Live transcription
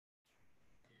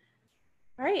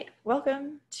All right,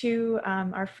 welcome to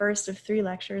our first of 3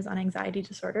 lectures on anxiety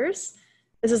disorders.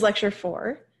 This is lecture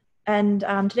 4, and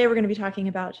today we're going to be talking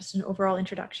about just an overall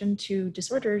introduction to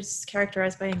disorders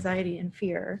characterized by anxiety and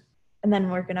fear. And then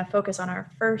we're going to focus on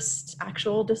our first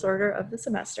actual disorder of the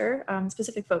semester,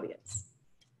 specific phobias.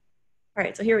 All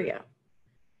right, so here we go.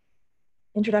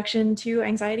 Introduction to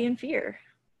anxiety and fear.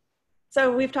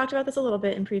 So we've talked about this a little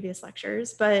bit in previous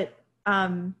lectures, but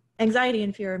anxiety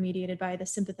and fear are mediated by the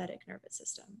sympathetic nervous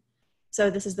system.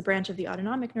 So this is the branch of the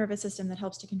autonomic nervous system that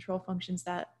helps to control functions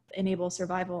that enable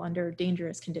survival under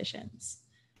dangerous conditions.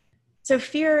 So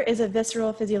fear is a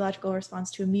visceral physiological response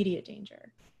to immediate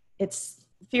danger.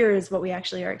 Fear is what we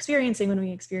actually are experiencing when we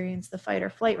experience the fight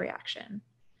or flight reaction.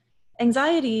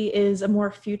 Anxiety is a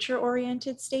more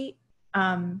future-oriented state.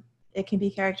 It can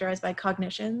be characterized by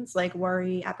cognitions like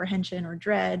worry, apprehension, or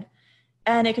dread.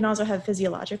 And it can also have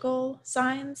physiological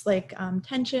signs like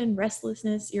tension,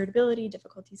 restlessness, irritability,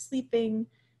 difficulty sleeping,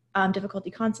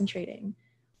 difficulty concentrating.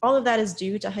 All of that is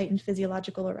due to heightened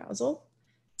physiological arousal.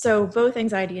 So both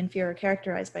anxiety and fear are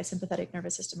characterized by sympathetic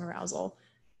nervous system arousal.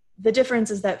 The difference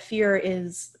is that fear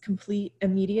is complete,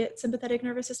 immediate sympathetic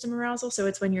nervous system arousal. So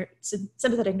it's when your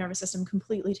sympathetic nervous system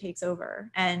completely takes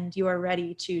over and you are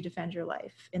ready to defend your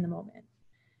life in the moment.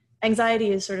 Anxiety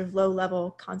is sort of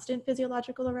low-level, constant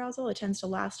physiological arousal. It tends to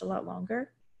last a lot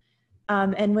longer.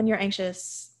 And when you're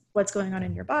anxious, what's going on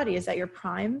in your body is that you're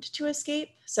primed to escape.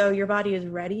 So your body is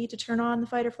ready to turn on the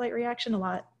fight or flight reaction a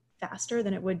lot faster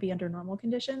than it would be under normal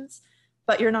conditions,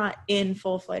 but you're not in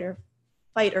full fight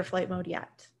or flight mode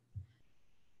yet.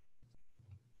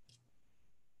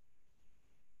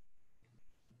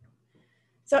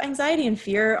 So anxiety and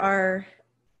fear are,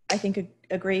 I think,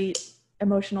 a great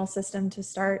emotional system to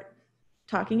start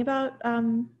talking about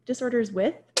disorders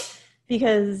with,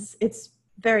 because it's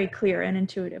very clear and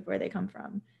intuitive where they come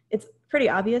from. It's pretty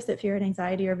obvious that fear and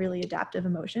anxiety are really adaptive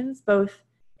emotions, both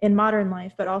in modern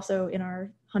life, but also in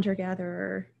our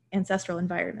hunter-gatherer ancestral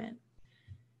environment.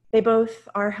 They both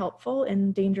are helpful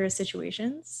in dangerous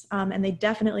situations, and they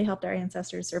definitely helped our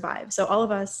ancestors survive. So all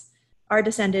of us are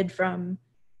descended from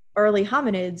early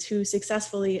hominids who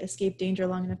successfully escaped danger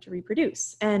long enough to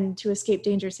reproduce. And to escape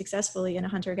danger successfully in a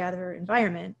hunter-gatherer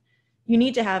environment, you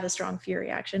need to have a strong fear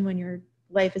reaction when your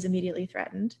life is immediately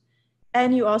threatened.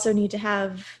 And you also need to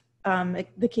have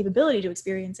the capability to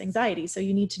experience anxiety. So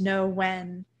you need to know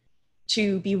when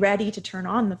to be ready to turn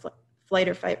on the flight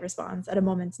or fight response at a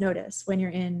moment's notice when you're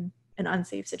in an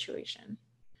unsafe situation.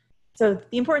 So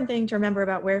the important thing to remember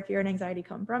about where fear and anxiety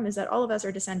come from is that all of us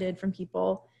are descended from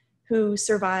people who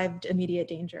survived immediate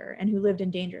danger and who lived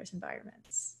in dangerous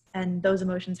environments. And those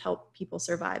emotions help people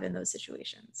survive in those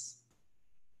situations.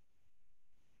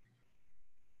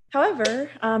 However,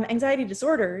 anxiety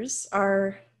disorders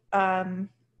are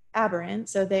aberrant,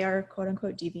 so they are quote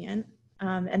unquote deviant,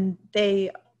 and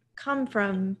they come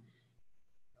from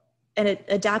an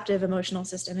adaptive emotional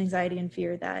system, anxiety and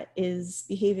fear, that is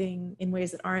behaving in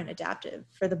ways that aren't adaptive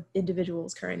for the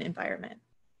individual's current environment.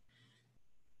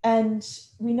 And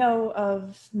we know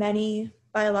of many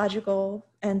biological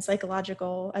and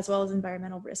psychological, as well as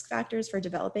environmental risk factors for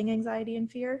developing anxiety and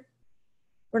fear.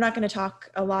 We're not going to talk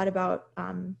a lot about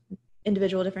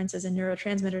individual differences in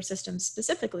neurotransmitter systems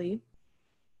specifically,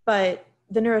 but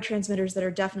the neurotransmitters that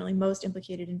are definitely most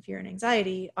implicated in fear and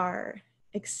anxiety are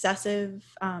excessive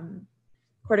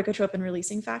corticotropin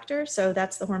releasing factor. So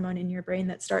that's the hormone in your brain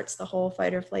that starts the whole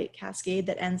fight or flight cascade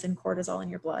that ends in cortisol in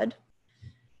your blood.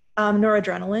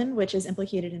 Noradrenaline, which is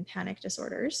implicated in panic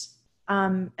disorders,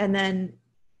 and then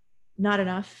not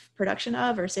enough production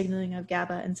of or signaling of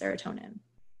GABA and serotonin.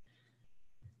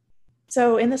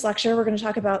 So in this lecture, we're going to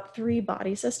talk about 3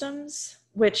 body systems,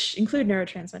 which include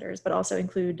neurotransmitters, but also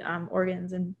include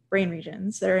organs and brain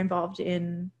regions that are involved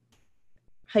in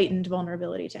heightened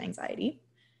vulnerability to anxiety.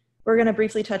 We're going to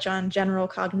briefly touch on general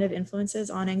cognitive influences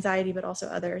on anxiety, but also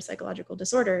other psychological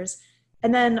disorders,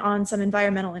 and then on some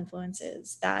environmental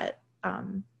influences that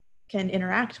can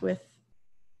interact with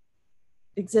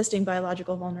existing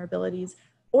biological vulnerabilities,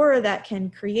 or that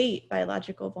can create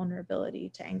biological vulnerability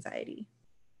to anxiety.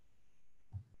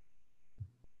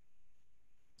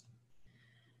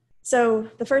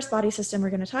 So the first body system we're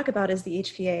going to talk about is the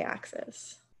HPA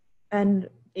axis.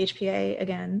 And HPA,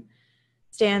 again,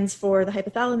 stands for the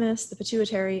hypothalamus, the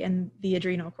pituitary, and the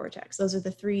adrenal cortex. Those are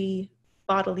the 3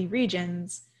 bodily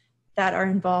regions that are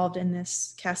involved in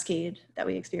this cascade that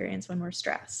we experience when we're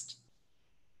stressed.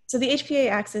 So the HPA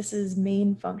axis's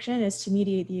main function is to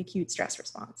mediate the acute stress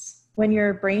response. When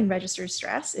your brain registers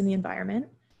stress in the environment,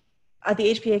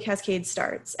 the HPA cascade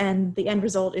starts, and the end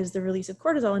result is the release of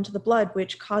cortisol into the blood,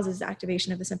 which causes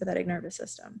activation of the sympathetic nervous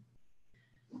system.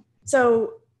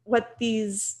 So what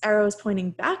these arrows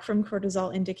pointing back from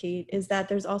cortisol indicate is that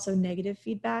there's also negative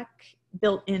feedback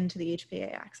built into the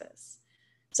HPA axis.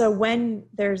 So when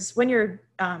your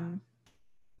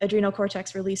adrenal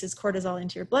cortex releases cortisol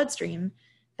into your bloodstream,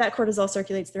 that cortisol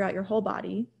circulates throughout your whole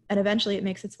body, and eventually it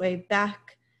makes its way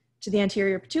back to the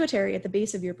anterior pituitary at the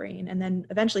base of your brain, and then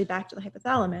eventually back to the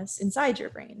hypothalamus inside your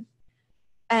brain.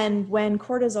 And when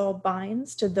cortisol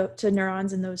binds to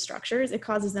neurons in those structures, it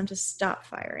causes them to stop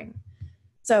firing.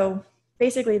 So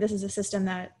basically, this is a system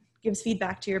that gives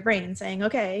feedback to your brain saying,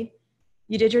 okay,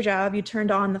 you did your job, you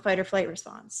turned on the fight or flight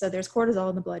response. So there's cortisol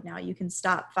in the blood now. You can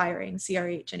stop firing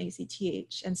CRH and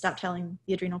ACTH and stop telling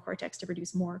the adrenal cortex to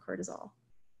produce more cortisol.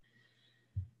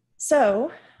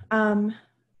 So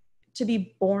to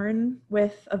be born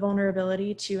with a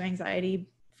vulnerability to anxiety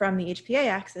from the HPA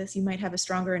axis, you might have a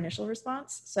stronger initial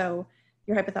response. So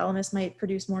your hypothalamus might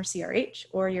produce more CRH,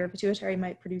 or your pituitary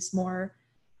might produce more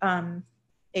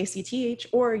ACTH,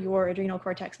 or your adrenal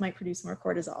cortex might produce more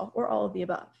cortisol, or all of the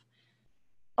above.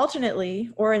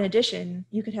 Alternately, or in addition,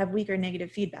 you could have weaker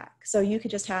negative feedback. So you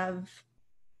could just have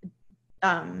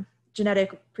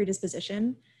genetic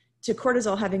predisposition to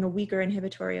cortisol having a weaker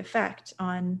inhibitory effect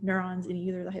on neurons in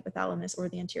either the hypothalamus or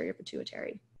the anterior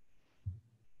pituitary.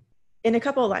 In a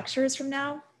couple of lectures from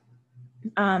now,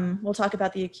 we'll talk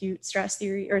about the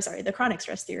the chronic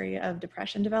stress theory of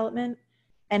depression development,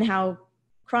 and how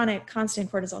chronic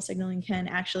constant cortisol signaling can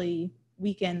actually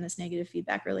weaken this negative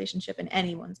feedback relationship in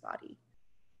anyone's body.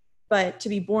 But to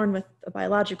be born with a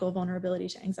biological vulnerability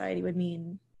to anxiety would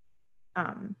mean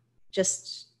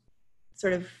just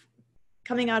sort of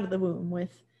coming out of the womb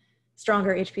with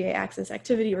stronger HPA axis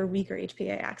activity or weaker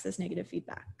HPA axis negative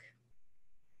feedback.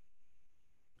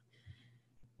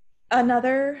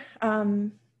 Another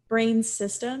brain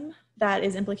system that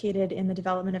is implicated in the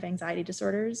development of anxiety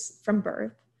disorders from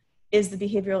birth is the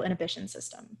behavioral inhibition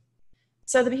system.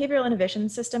 So the behavioral inhibition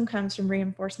system comes from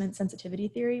reinforcement sensitivity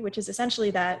theory, which is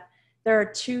essentially that there are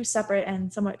two separate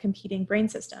and somewhat competing brain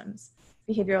systems,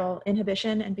 behavioral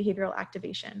inhibition and behavioral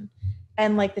activation.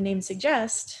 And like the name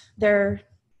suggests, their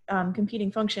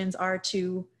competing functions are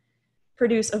to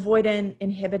produce avoidant,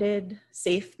 inhibited,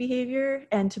 safe behavior,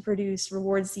 and to produce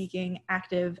reward-seeking,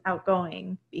 active,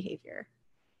 outgoing behavior.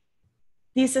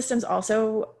 These systems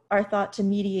also are thought to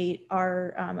mediate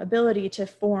our ability to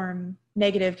form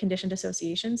negative conditioned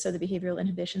associations. So the behavioral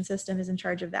inhibition system is in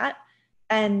charge of that,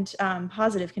 and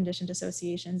positive conditioned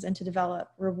associations, and to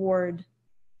develop reward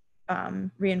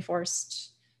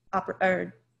reinforced,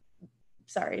 to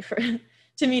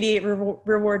mediate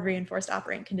reward reinforced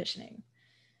operant conditioning.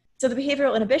 So the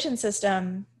behavioral inhibition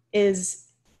system is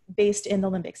based in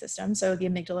the limbic system. So the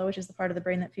amygdala, which is the part of the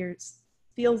brain that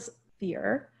feels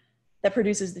fear, that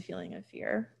produces the feeling of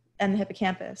fear, and the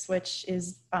hippocampus, which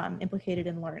is implicated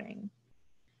in learning.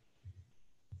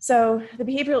 So the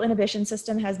behavioral inhibition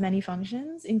system has many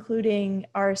functions, including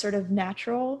our sort of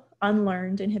natural,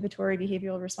 unlearned inhibitory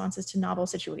behavioral responses to novel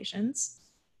situations.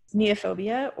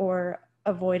 Neophobia, or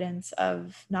avoidance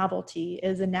of novelty,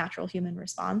 is a natural human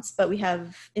response, but we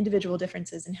have individual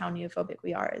differences in how neophobic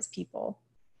we are as people.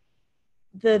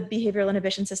 The behavioral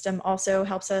inhibition system also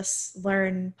helps us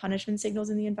learn punishment signals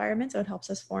in the environment, so it helps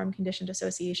us form conditioned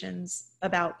associations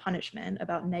about punishment,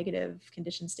 about negative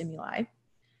conditioned stimuli.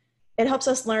 It helps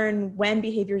us learn when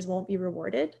behaviors won't be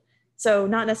rewarded. So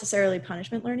not necessarily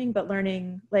punishment learning, but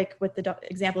learning, like with the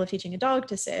example of teaching a dog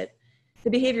to sit, the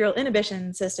behavioral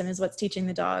inhibition system is what's teaching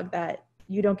the dog that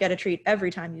you don't get a treat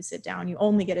every time you sit down. You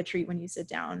only get a treat when you sit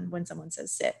down when someone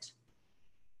says sit.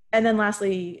 And then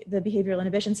lastly, the behavioral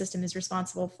inhibition system is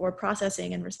responsible for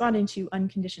processing and responding to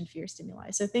unconditioned fear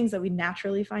stimuli. So things that we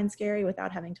naturally find scary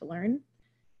without having to learn,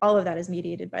 all of that is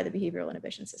mediated by the behavioral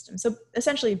inhibition system. So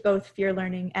essentially both fear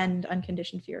learning and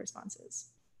unconditioned fear responses.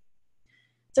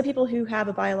 So people who have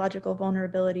a biological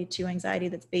vulnerability to anxiety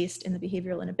that's based in the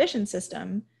behavioral inhibition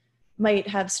system might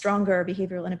have stronger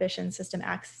behavioral inhibition system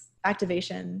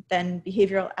activation than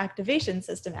behavioral activation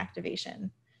system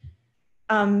activation.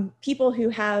 People who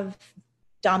have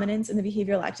dominance in the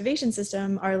behavioral activation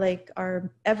system are like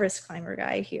our Everest climber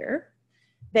guy here.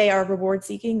 They are reward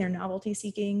seeking, they're novelty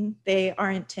seeking, they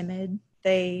aren't timid,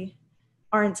 they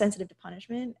aren't sensitive to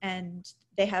punishment, and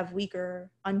they have weaker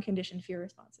unconditioned fear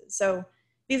responses. So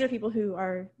these are people who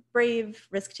are brave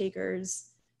risk takers,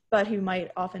 but who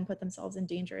might often put themselves in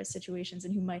dangerous situations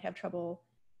and who might have trouble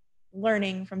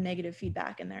learning from negative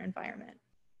feedback in their environment.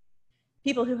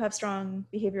 People who have strong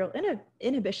behavioral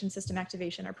inhibition system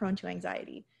activation are prone to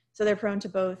anxiety. So they're prone to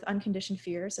both unconditioned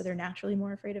fear, so they're naturally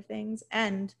more afraid of things,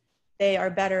 and they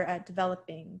are better at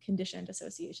developing conditioned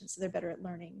associations, so they're better at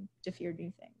learning to fear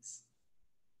new things.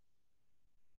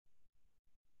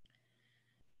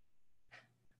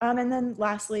 And then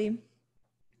lastly,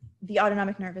 the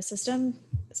autonomic nervous system,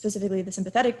 specifically the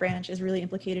sympathetic branch, is really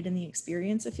implicated in the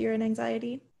experience of fear and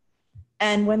anxiety.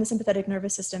 And when the sympathetic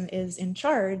nervous system is in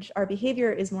charge, our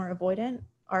behavior is more avoidant,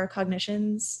 our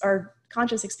cognitions, our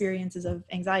conscious experiences of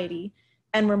anxiety,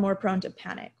 and we're more prone to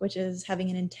panic, which is having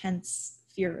an intense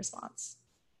fear response.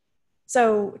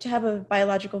 So to have a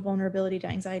biological vulnerability to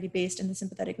anxiety based in the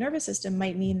sympathetic nervous system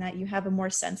might mean that you have a more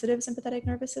sensitive sympathetic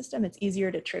nervous system. It's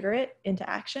easier to trigger it into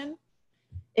action.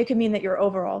 It could mean that your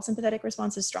overall sympathetic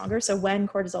response is stronger. So when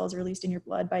cortisol is released in your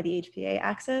blood by the HPA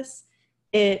axis,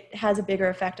 it has a bigger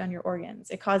effect on your organs.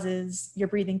 It causes your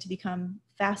breathing to become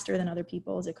faster than other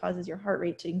people's. It causes your heart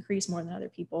rate to increase more than other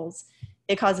people's.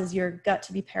 It causes your gut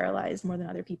to be paralyzed more than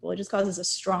other people. It just causes a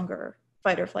stronger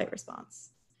fight or flight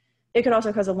response. It could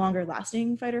also cause a longer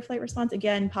lasting fight or flight response,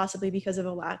 again, possibly because of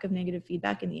a lack of negative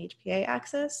feedback in the HPA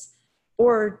axis,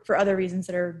 or for other reasons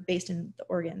that are based in the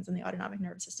organs and the autonomic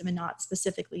nervous system and not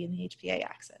specifically in the HPA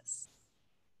axis.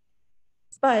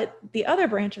 But the other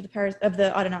branch of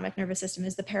the autonomic nervous system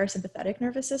is the parasympathetic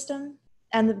nervous system.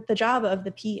 And the job of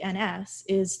the PNS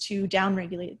is to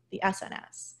downregulate the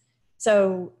SNS.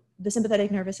 So the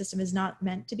sympathetic nervous system is not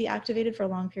meant to be activated for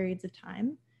long periods of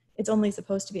time. It's only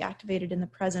supposed to be activated in the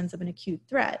presence of an acute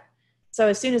threat. So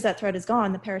as soon as that threat is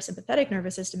gone, the parasympathetic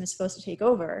nervous system is supposed to take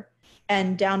over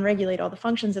and downregulate all the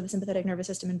functions of the sympathetic nervous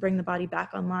system and bring the body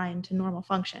back online to normal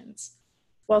functions.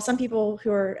 While some people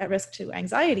who are at risk to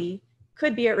anxiety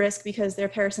could be at risk because their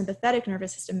parasympathetic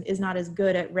nervous system is not as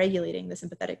good at regulating the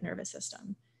sympathetic nervous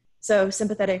system. So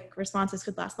sympathetic responses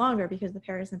could last longer because the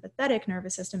parasympathetic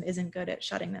nervous system isn't good at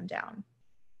shutting them down.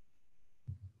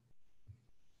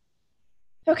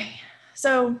 Okay,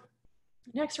 so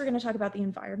next we're going to talk about the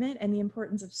environment and the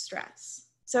importance of stress.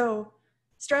 So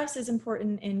stress is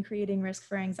important in creating risk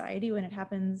for anxiety when it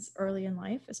happens early in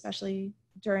life, especially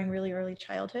during really early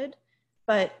childhood,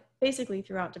 but basically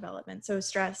throughout development. So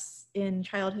stress in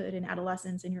childhood and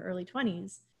adolescence in your early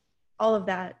 20s, all of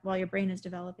that while your brain is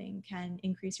developing can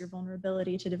increase your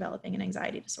vulnerability to developing an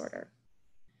anxiety disorder.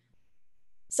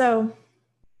 So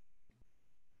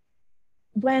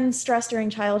when stress during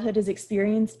childhood is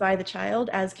experienced by the child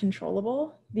as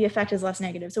controllable, the effect is less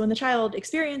negative. So when the child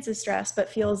experiences stress but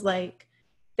feels like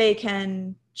they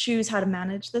can choose how to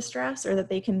manage the stress, or that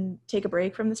they can take a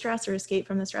break from the stress or escape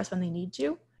from the stress when they need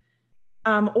to,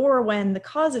 or when the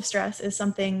cause of stress is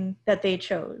something that they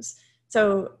chose.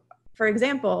 So for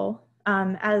example,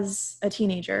 as a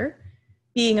teenager,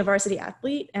 being a varsity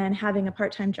athlete and having a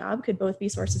part-time job could both be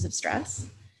sources of stress.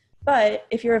 But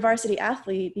if you're a varsity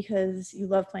athlete because you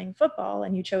love playing football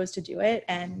and you chose to do it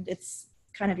and it's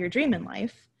kind of your dream in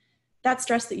life, that's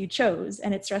stress that you chose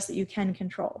and it's stress that you can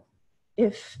control.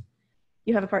 If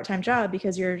you have a part-time job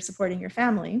because you're supporting your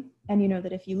family and you know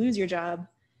that if you lose your job,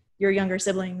 your younger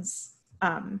siblings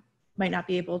might not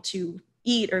be able to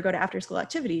eat or go to after-school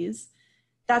activities,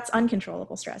 that's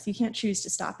uncontrollable stress. You can't choose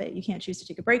to stop it. You can't choose to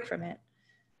take a break from it.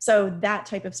 So that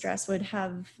type of stress would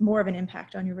have more of an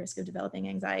impact on your risk of developing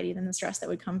anxiety than the stress that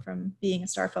would come from being a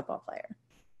star football player.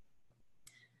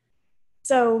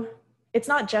 So it's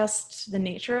not just the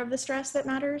nature of the stress that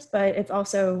matters, but it's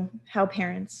also how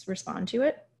parents respond to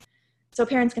it. So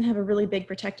parents can have a really big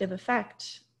protective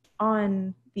effect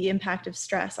on the impact of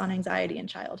stress on anxiety in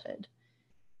childhood.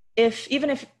 Even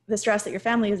if the stress that your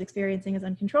family is experiencing is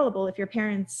uncontrollable, if your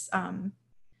parents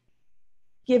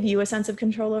give you a sense of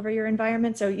control over your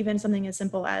environment, so even something as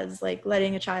simple as like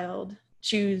letting a child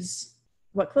choose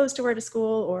what clothes to wear to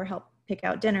school or help pick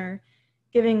out dinner,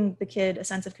 giving the kid a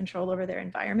sense of control over their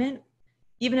environment,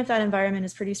 even if that environment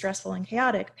is pretty stressful and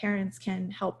chaotic, parents can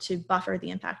help to buffer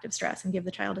the impact of stress and give the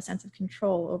child a sense of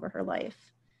control over her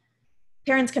life.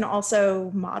 Parents can also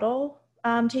model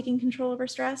taking control over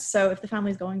stress. So if the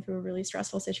family is going through a really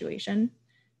stressful situation,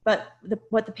 but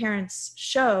what the parents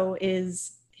show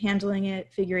is handling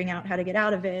it, figuring out how to get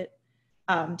out of it,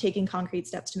 taking concrete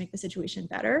steps to make the situation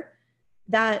better,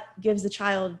 that gives the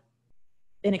child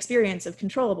an experience of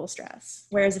controllable stress.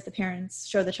 Whereas if the parents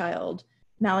show the child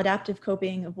maladaptive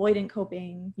coping, avoidant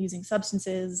coping, using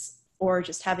substances, or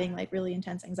just having like really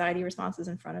intense anxiety responses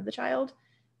in front of the child,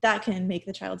 that can make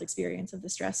the child's experience of the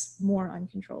stress more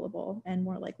uncontrollable and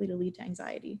more likely to lead to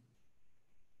anxiety.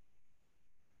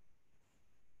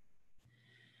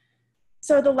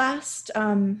 So the last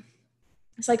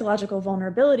psychological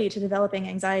vulnerability to developing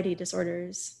anxiety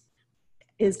disorders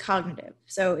is cognitive.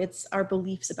 So it's our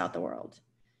beliefs about the world.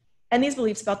 And these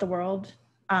beliefs about the world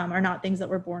are not things that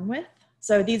we're born with.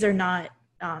 So these are not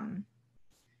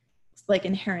like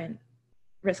inherent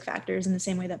risk factors in the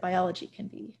same way that biology can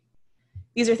be.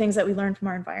 These are things that we learn from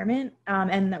our environment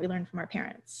and that we learn from our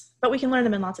parents, but we can learn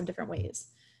them in lots of different ways.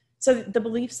 So the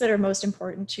beliefs that are most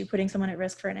important to putting someone at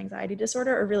risk for an anxiety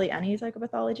disorder, or really any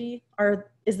psychopathology,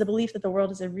 is the belief that the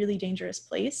world is a really dangerous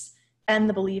place and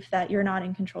the belief that you're not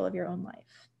in control of your own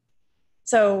life.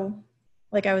 So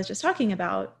like I was just talking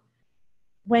about,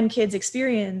 when kids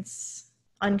experience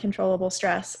uncontrollable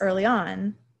stress early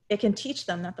on, it can teach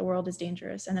them that the world is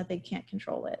dangerous and that they can't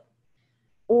control it.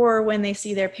 Or when they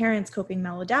see their parents coping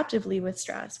maladaptively with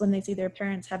stress, when they see their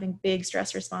parents having big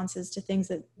stress responses to things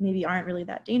that maybe aren't really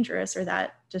that dangerous or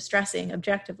that distressing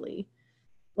objectively,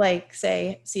 like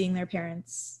say seeing their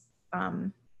parents,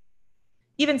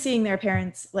 even seeing their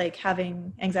parents like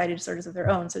having anxiety disorders of their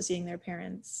own, so seeing their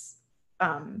parents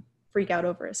freak out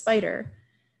over a spider,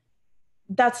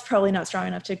 that's probably not strong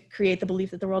enough to create the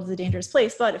belief that the world is a dangerous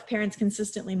place. But if parents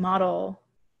consistently model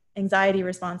anxiety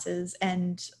responses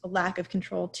and a lack of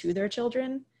control to their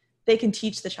children, they can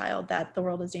teach the child that the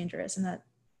world is dangerous and that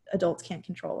adults can't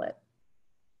control it.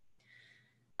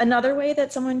 Another way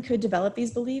that someone could develop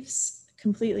these beliefs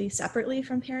completely separately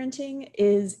from parenting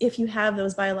is if you have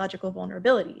those biological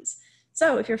vulnerabilities.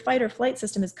 So if your fight or flight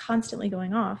system is constantly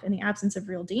going off in the absence of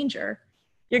real danger,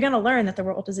 you're going to learn that the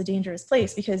world is a dangerous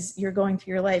place because you're going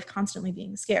through your life constantly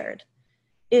being scared.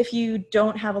 If you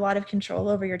don't have a lot of control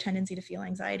over your tendency to feel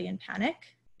anxiety and panic,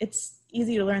 it's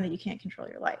easy to learn that you can't control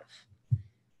your life.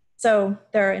 So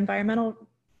there are environmental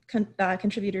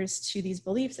contributors to these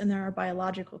beliefs, and there are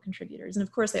biological contributors. And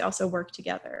of course, they also work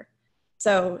together.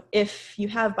 So if you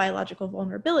have biological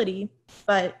vulnerability,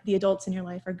 but the adults in your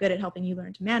life are good at helping you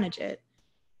learn to manage it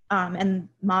and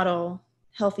model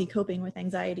healthy coping with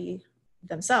anxiety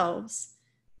themselves,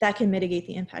 that can mitigate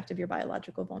the impact of your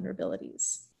biological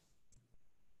vulnerabilities.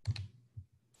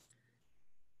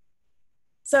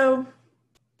 So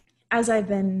as I've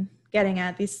been getting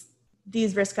at,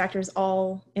 these risk factors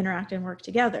all interact and work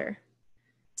together.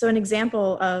 So an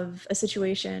example of a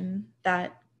situation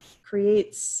that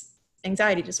creates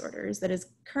anxiety disorders, that is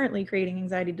currently creating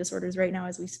anxiety disorders right now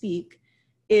as we speak,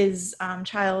 is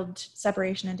child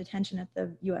separation and detention at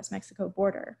the US-Mexico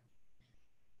border.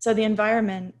 So the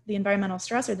environmental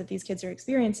stressor that these kids are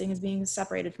experiencing is being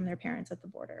separated from their parents at the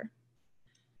border.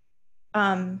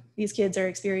 These kids are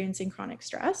experiencing chronic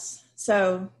stress.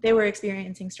 So they were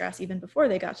experiencing stress even before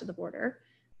they got to the border.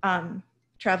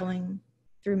 Traveling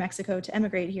through Mexico to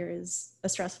emigrate here is a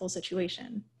stressful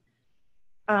situation.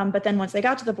 But then once they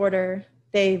got to the border,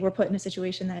 they were put in a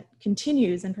situation that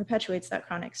continues and perpetuates that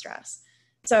chronic stress.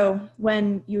 So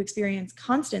when you experience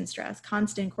constant stress,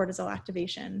 constant cortisol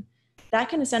activation, that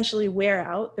can essentially wear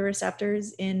out the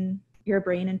receptors in your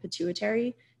brain and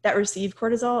pituitary that receive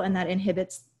cortisol, and that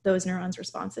inhibits those neurons'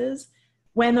 responses.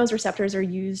 When those receptors are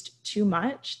used too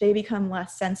much, they become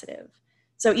less sensitive.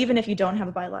 So even if you don't have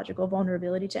a biological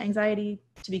vulnerability to anxiety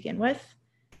to begin with,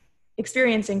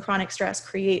 experiencing chronic stress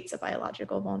creates a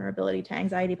biological vulnerability to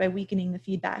anxiety by weakening the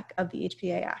feedback of the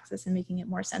HPA axis and making it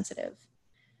more sensitive.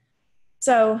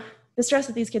 So the stress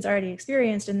that these kids already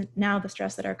experienced, and now the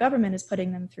stress that our government is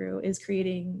putting them through, is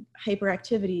creating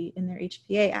hyperactivity in their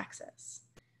HPA axis.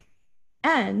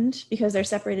 And because they're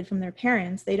separated from their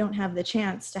parents, they don't have the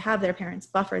chance to have their parents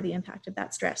buffer the impact of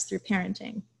that stress through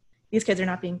parenting. These kids are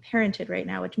not being parented right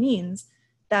now, which means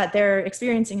that they're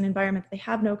experiencing an environment that they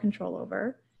have no control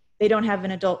over. They don't have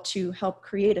an adult to help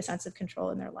create a sense of control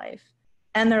in their life.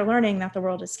 And they're learning that the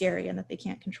world is scary and that they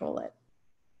can't control it.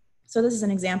 So this is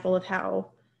an example of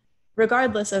how,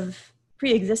 regardless of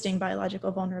pre-existing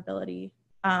biological vulnerability,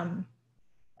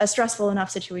 a stressful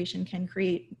enough situation can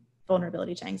create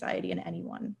vulnerability to anxiety in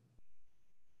anyone.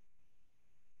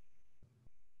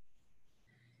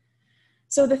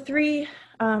 So the three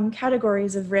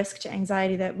categories of risk to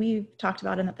anxiety that we've talked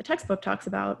about and that the textbook talks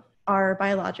about are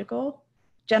biological,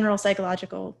 general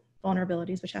psychological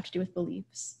vulnerabilities, which have to do with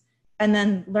beliefs, and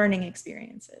then learning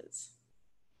experiences.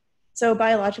 So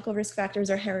biological risk factors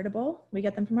are heritable. We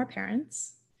get them from our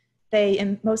parents.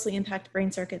 They mostly impact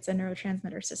brain circuits and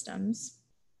neurotransmitter systems.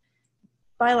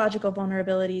 Biological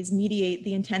vulnerabilities mediate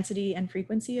the intensity and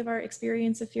frequency of our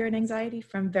experience of fear and anxiety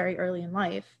from very early in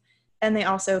life. And they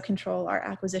also control our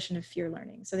acquisition of fear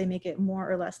learning. So they make it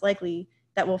more or less likely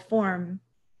that we'll form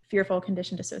fearful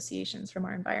conditioned associations from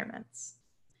our environments.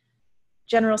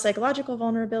 General psychological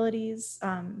vulnerabilities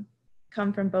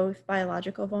come from both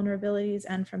biological vulnerabilities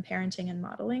and from parenting and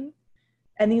modeling.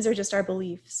 And these are just our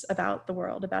beliefs about the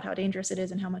world, about how dangerous it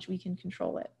is and how much we can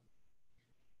control it.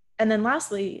 And then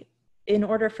lastly, in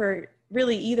order for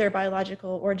really either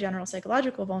biological or general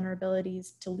psychological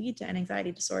vulnerabilities to lead to an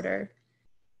anxiety disorder,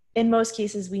 in most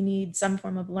cases, we need some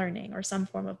form of learning or some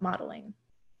form of modeling.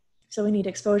 So we need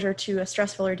exposure to a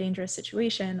stressful or dangerous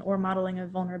situation or modeling of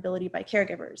vulnerability by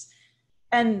caregivers.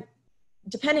 And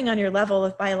depending on your level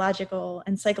of biological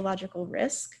and psychological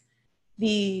risk,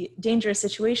 the dangerous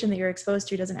situation that you're exposed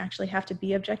to doesn't actually have to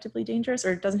be objectively dangerous,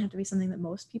 or it doesn't have to be something that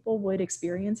most people would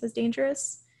experience as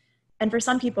dangerous. And for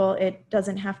some people, it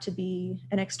doesn't have to be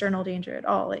an external danger at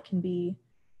all. It can be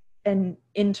an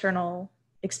internal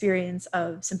experience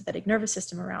of sympathetic nervous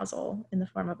system arousal in the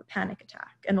form of a panic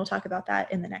attack. And we'll talk about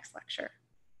that in the next lecture.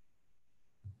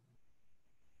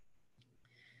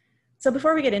 So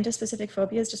before we get into specific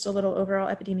phobias, just a little overall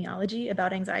epidemiology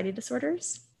about anxiety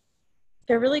disorders.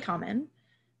 They're really common.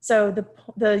 So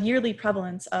the yearly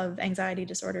prevalence of anxiety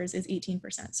disorders is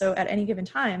 18%. So at any given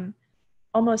time,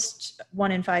 almost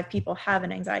 1 in 5 people have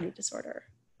an anxiety disorder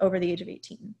over the age of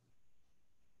 18.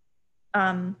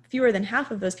 Fewer than half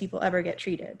of those people ever get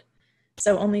treated.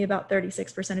 So only about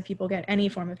 36% of people get any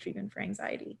form of treatment for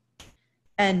anxiety.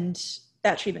 And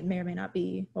that treatment may or may not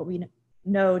be what we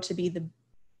know to be the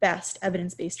best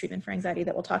evidence-based treatment for anxiety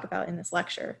that we'll talk about in this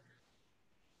lecture.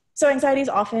 So anxiety is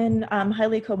often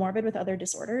highly comorbid with other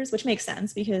disorders, which makes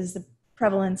sense because the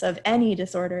prevalence of any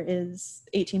disorder is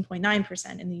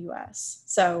 18.9% in the US.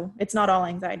 So it's not all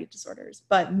anxiety disorders,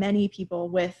 but many people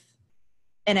with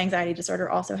an anxiety disorder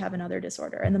also have another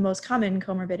disorder. And the most common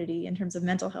comorbidity in terms of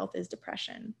mental health is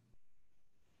depression.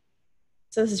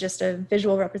 So this is just a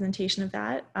visual representation of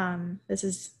that. This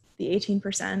is the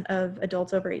 18% of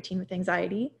adults over 18 with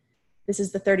anxiety. This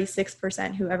is the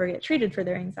 36% who ever get treated for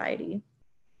their anxiety.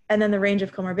 And then the range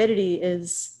of comorbidity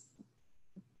is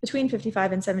between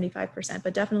 55 and 75%,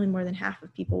 but definitely more than half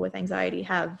of people with anxiety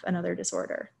have another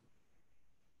disorder.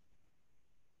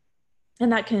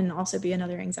 And that can also be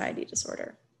another anxiety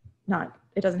disorder.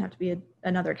 It doesn't have to be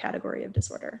another category of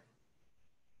disorder.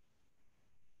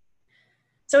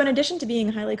 So in addition to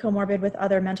being highly comorbid with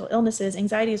other mental illnesses,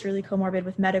 anxiety is really comorbid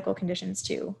with medical conditions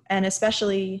too, and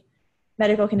especially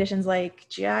medical conditions like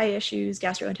GI issues,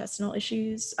 gastrointestinal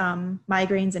issues,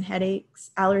 migraines and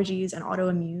headaches, allergies, and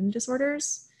autoimmune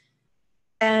disorders.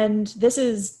 And this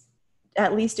is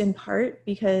at least in part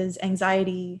because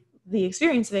anxiety, the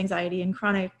experience of anxiety and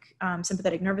chronic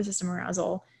sympathetic nervous system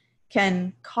arousal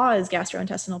can cause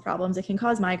gastrointestinal problems, it can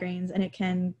cause migraines, and it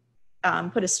can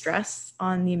put a stress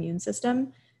on the immune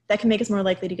system that can make us more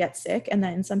likely to get sick, and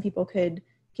then some people could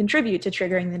contribute to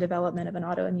triggering the development of an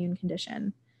autoimmune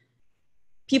condition.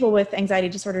 People with anxiety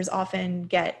disorders often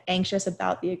get anxious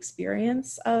about the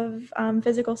experience of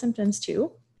physical symptoms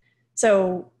too.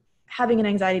 So having an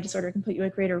anxiety disorder can put you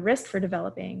at greater risk for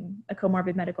developing a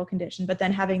comorbid medical condition, but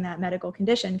then having that medical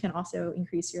condition can also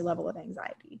increase your level of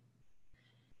anxiety.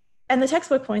 And the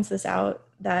textbook points this out,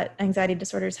 that anxiety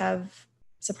disorders have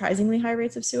surprisingly high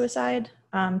rates of suicide,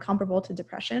 comparable to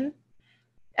depression.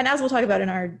 And as we'll talk about in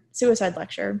our suicide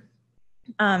lecture,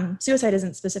 suicide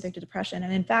isn't specific to depression.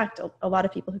 And in fact, a lot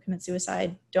of people who commit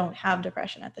suicide don't have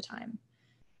depression at the time.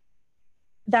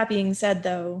 That being said,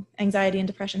 though, anxiety and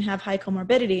depression have high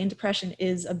comorbidity, and depression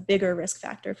is a bigger risk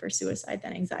factor for suicide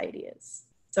than anxiety is.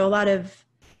 So a lot of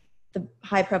the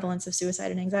high prevalence of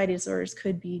suicide and anxiety disorders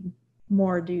could be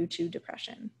more due to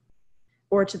depression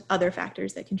or to other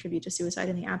factors that contribute to suicide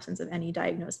in the absence of any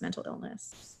diagnosed mental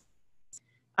illness.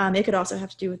 It could also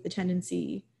have to do with the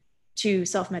tendency to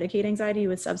self-medicate anxiety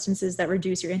with substances that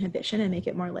reduce your inhibition and make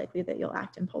it more likely that you'll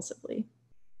act impulsively.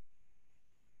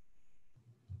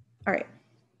 All right.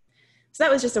 So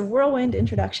that was just a whirlwind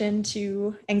introduction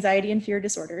to anxiety and fear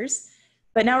disorders.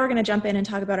 But now we're going to jump in and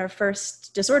talk about our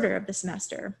first disorder of the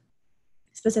semester,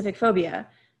 specific phobia,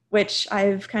 which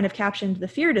I've kind of captioned the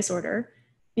fear disorder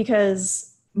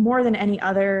because more than any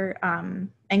other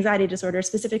anxiety disorder,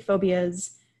 specific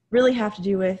phobias really have to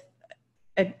do with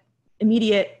an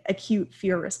immediate acute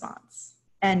fear response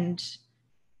and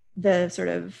the sort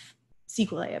of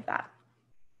sequelae of that.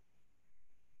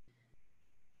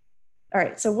 All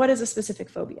right, so what is a specific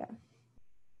phobia?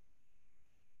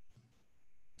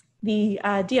 The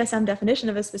DSM definition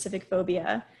of a specific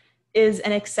phobia is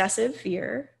an excessive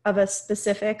fear of a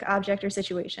specific object or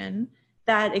situation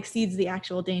that exceeds the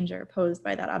actual danger posed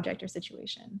by that object or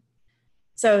situation.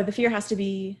 So the fear has to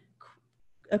be,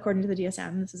 according to the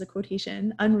DSM, this is a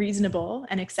quotation, unreasonable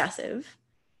and excessive.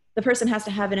 The person has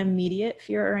to have an immediate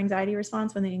fear or anxiety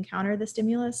response when they encounter the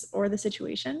stimulus or the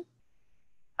situation.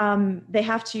 They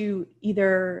have to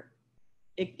either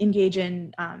engage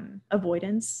in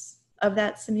avoidance of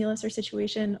that stimulus or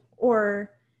situation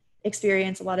or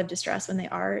experience a lot of distress when they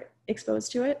are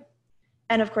exposed to it.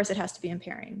 And of course, it has to be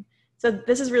impairing. So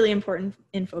this is really important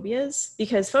in phobias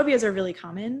because phobias are really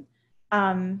common.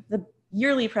 The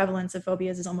yearly prevalence of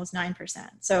phobias is almost 9%.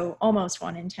 So almost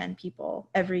 1 in 10 people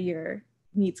every year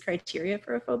meets criteria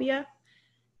for a phobia.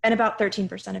 And about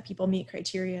 13% of people meet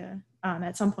criteria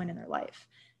at some point in their life.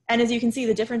 And as you can see,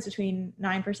 the difference between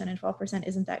 9% and 12%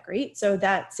 isn't that great. So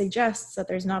that suggests that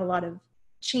there's not a lot of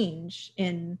change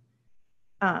in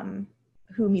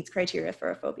who meets criteria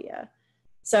for a phobia.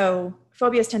 So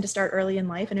phobias tend to start early in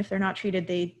life, and if they're not treated,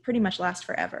 they pretty much last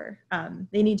forever.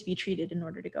 They need to be treated in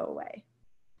order to go away.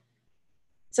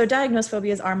 So diagnosed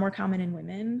phobias are more common in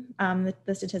women.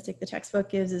 The statistic the textbook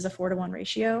gives is a 4-to-1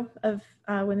 ratio of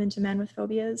women to men with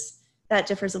phobias. That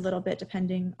differs a little bit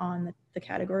depending on the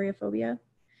category of phobia.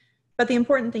 But the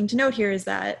important thing to note here is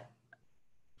that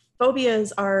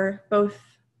phobias are both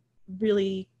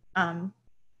really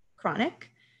chronic.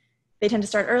 They tend to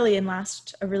start early and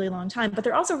last a really long time, but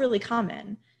they're also really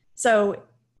common. So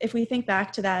if we think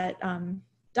back to that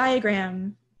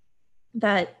diagram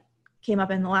that came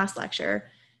up in the last lecture,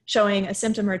 showing a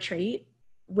symptom or trait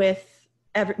with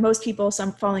most people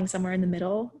falling somewhere in the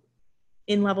middle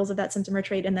in levels of that symptom or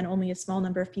trait, and then only a small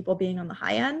number of people being on the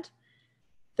high end.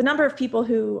 The number of people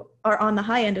who are on the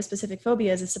high end of specific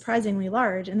phobias is surprisingly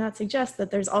large, and that suggests that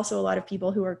there's also a lot of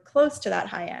people who are close to that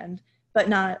high end, but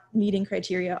not meeting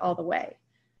criteria all the way.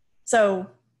 So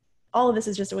all of this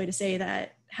is just a way to say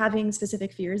that having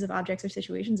specific fears of objects or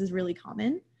situations is really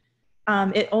common.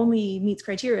 It only meets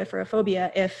criteria for a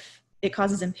phobia if it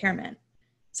causes impairment.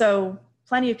 So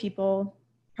plenty of people,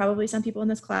 probably some people in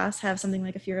this class, have something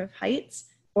like a fear of heights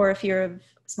or a fear of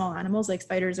small animals like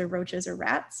spiders or roaches or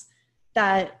rats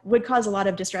that would cause a lot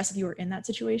of distress if you were in that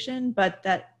situation, but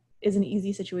that is an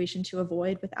easy situation to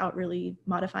avoid without really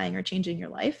modifying or changing your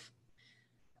life.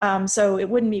 So it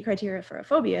wouldn't meet criteria for a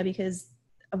phobia because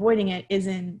avoiding it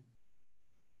isn't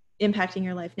impacting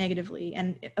your life negatively,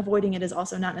 and avoiding it is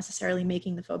also not necessarily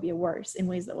making the phobia worse in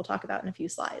ways that we'll talk about in a few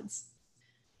slides.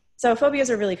 So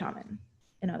phobias are really common,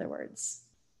 in other words.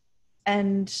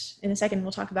 And in a second,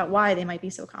 we'll talk about why they might be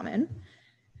so common.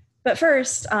 But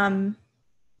first,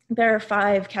 there are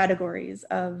 5 categories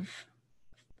of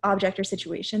object or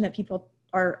situation that people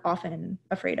are often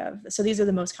afraid of. So these are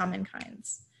the most common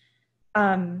kinds.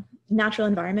 Natural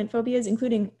environment phobias,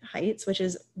 including heights, which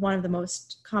is one of the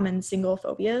most common single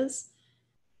phobias.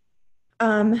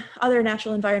 Other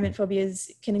natural environment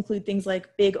phobias can include things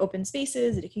like big open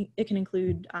spaces. It can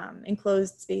include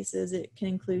enclosed spaces. It can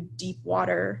include deep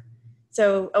water.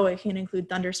 So, it can include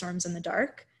thunderstorms in the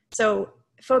dark. So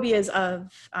phobias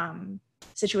of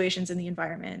situations in the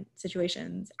environment,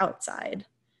 situations outside,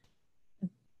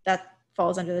 that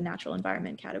falls under the natural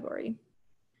environment category.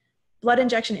 Blood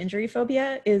injection injury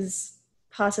phobia is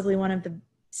possibly one of the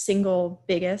single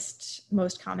biggest,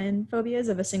 most common phobias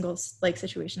of a single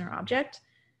situation or object.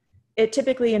 It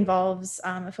typically involves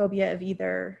a phobia of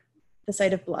either the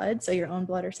sight of blood, so your own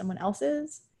blood or someone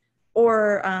else's,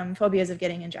 or phobias of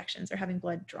getting injections or having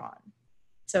blood drawn,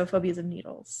 so phobias of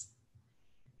needles.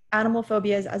 Animal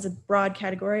phobias as a broad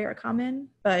category are common,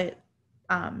 but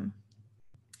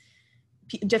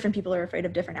different people are afraid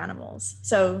of different animals.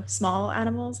 So small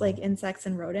animals like insects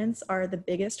and rodents are the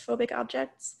biggest phobic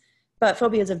objects, but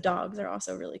phobias of dogs are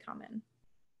also really common.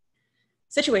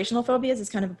 Situational phobias is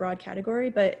kind of a broad category,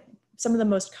 but some of the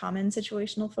most common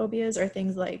situational phobias are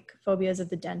things like phobias of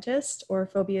the dentist or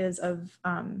phobias of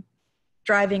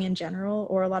driving in general,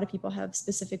 or a lot of people have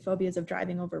specific phobias of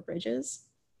driving over bridges.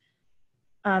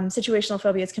 Situational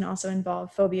phobias can also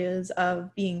involve phobias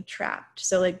of being trapped.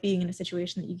 So like being in a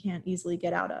situation that you can't easily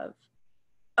get out of.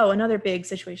 Another big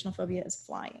situational phobia is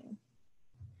flying.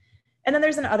 And then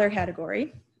there's an other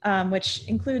category, which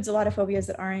includes a lot of phobias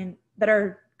that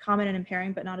are common and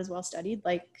impairing, but not as well studied,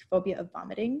 like phobia of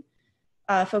vomiting,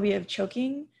 phobia of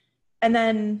choking. And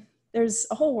then there's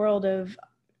a whole world of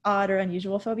odd or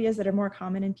unusual phobias that are more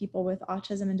common in people with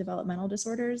autism and developmental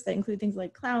disorders that include things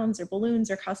like clowns or balloons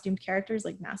or costumed characters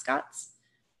like mascots.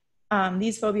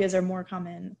 These phobias are more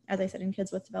common, as I said, in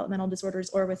kids with developmental disorders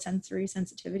or with sensory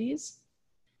sensitivities.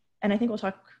 And I think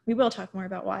we will talk more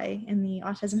about why in the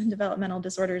autism and developmental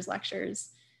disorders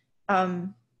lectures.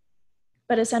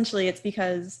 But essentially it's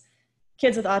because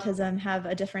kids with autism have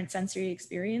a different sensory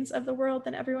experience of the world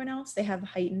than everyone else. They have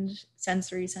heightened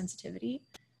sensory sensitivity.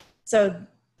 So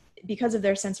because of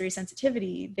their sensory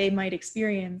sensitivity, they might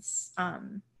experience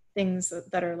things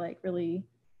that are like really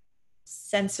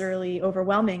sensorily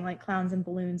overwhelming, like clowns and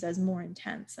balloons, as more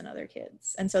intense than other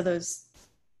kids. And so those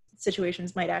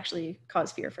situations might actually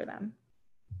cause fear for them.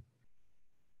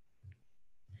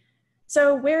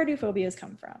 So where do phobias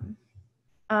come from?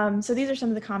 So these are some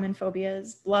of the common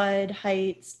phobias: blood,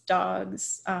 heights,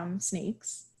 dogs,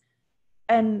 snakes.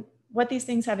 And what these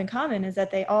things have in common is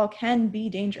that they all can be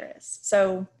dangerous.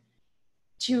 So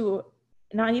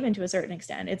not even to a certain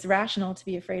extent, it's rational to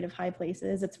be afraid of high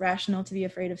places. It's rational to be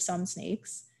afraid of some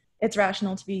snakes. It's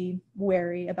rational to be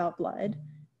wary about blood.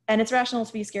 And it's rational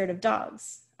to be scared of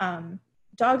dogs.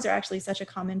 Dogs are actually such a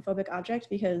common phobic object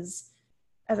because,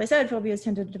 as I said, phobias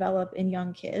tend to develop in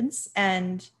young kids,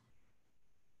 and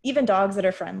even dogs that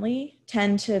are friendly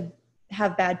tend to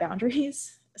have bad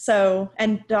boundaries. So,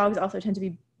 and dogs also tend to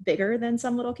be bigger than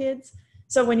some little kids.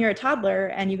 So when you're a toddler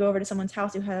and you go over to someone's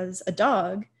house who has a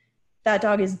dog, that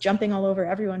dog is jumping all over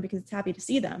everyone because it's happy to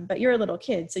see them, but you're a little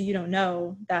kid, so you don't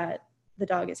know that the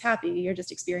dog is happy. You're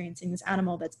just experiencing this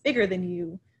animal that's bigger than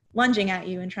you, lunging at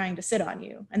you and trying to sit on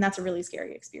you, and that's a really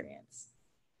scary experience.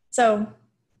 So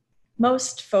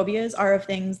most phobias are of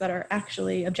things that are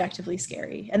actually objectively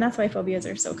scary, and that's why phobias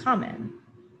are so common.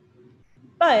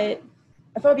 But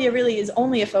a phobia really is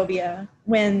only a phobia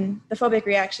when the phobic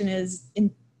reaction is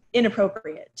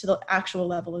inappropriate to the actual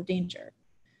level of danger.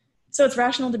 So it's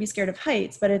rational to be scared of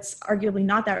heights, but it's arguably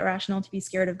not that rational to be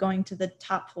scared of going to the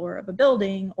top floor of a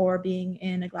building or being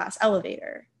in a glass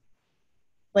elevator.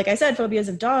 Like I said, phobias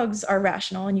of dogs are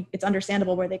rational, and it's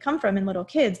understandable where they come from in little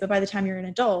kids, but by the time you're an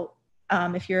adult,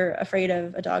 if you're afraid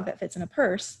of a dog that fits in a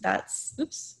purse,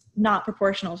 that's not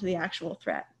proportional to the actual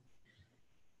threat.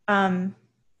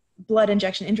 Blood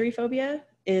injection injury phobia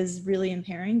is really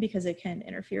impairing because it can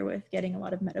interfere with getting a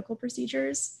lot of medical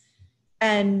procedures.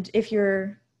 And if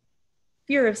your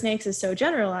fear of snakes is so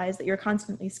generalized that you're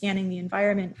constantly scanning the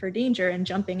environment for danger and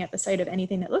jumping at the sight of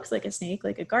anything that looks like a snake,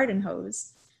 like a garden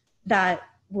hose, that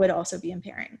would also be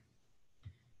impairing.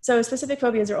 So specific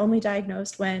phobias are only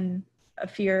diagnosed when a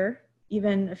fear,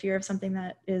 even a fear of something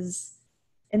that is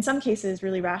in some cases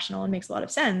really rational and makes a lot of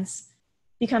sense,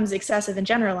 becomes excessive and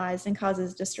generalized and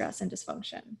causes distress and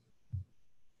dysfunction.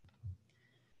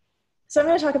 So I'm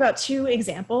going to talk about two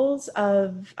examples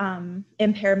of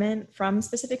impairment from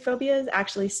specific phobias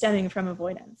actually stemming from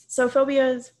avoidance. So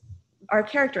phobias are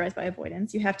characterized by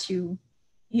avoidance. You have to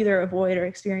either avoid or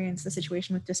experience the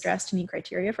situation with distress to meet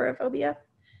criteria for a phobia.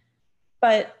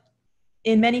 But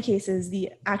in many cases,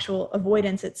 the actual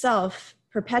avoidance itself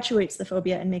perpetuates the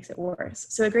phobia and makes it worse.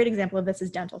 So a great example of this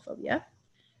is dental phobia.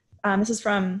 This is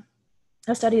from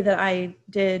a study that I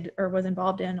did or was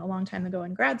involved in a long time ago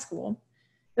in grad school.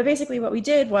 But basically what we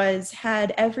did was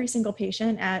had every single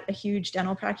patient at a huge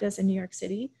dental practice in New York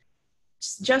City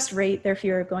just rate their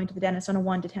fear of going to the dentist on a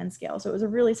 1 to 10 scale. So it was a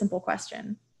really simple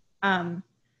question.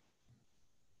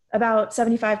 About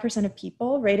 75% of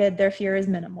people rated their fear as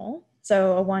minimal,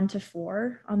 so a 1 to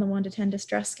 4 on the 1 to 10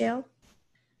 distress scale.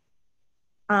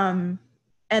 And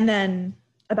then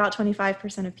about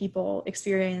 25% of people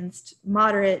experienced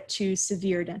moderate to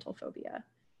severe dental phobia.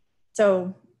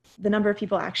 So the number of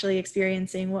people actually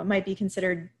experiencing what might be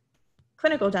considered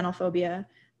clinical dental phobia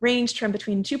ranged from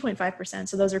between 2.5%,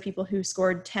 so those are people who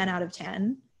scored 10 out of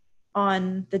 10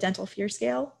 on the dental fear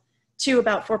scale, to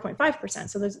about 4.5%.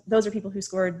 So those are people who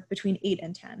scored between 8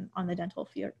 and 10 on the dental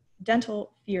fear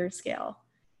scale.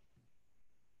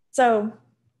 So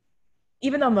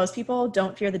even though most people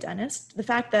don't fear the dentist, the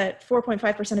fact that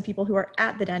 4.5% of people who are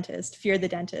at the dentist fear the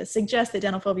dentist suggests that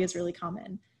dental phobia is really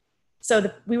common.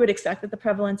 So we would expect that the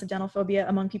prevalence of dental phobia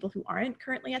among people who aren't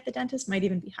currently at the dentist might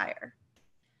even be higher.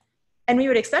 And we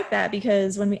would expect that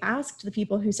because when we asked the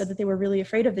people who said that they were really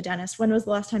afraid of the dentist, when was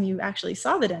the last time you actually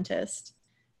saw the dentist?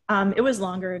 It was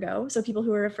longer ago. So people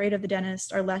who are afraid of the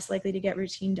dentist are less likely to get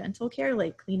routine dental care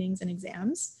like cleanings and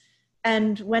exams.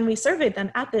 And when we surveyed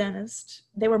them at the dentist,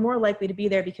 they were more likely to be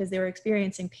there because they were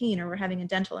experiencing pain or were having a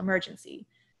dental emergency.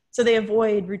 So they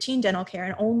avoid routine dental care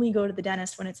and only go to the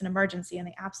dentist when it's an emergency and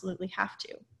they absolutely have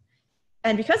to.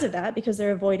 And because of that, because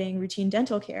they're avoiding routine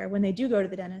dental care, when they do go to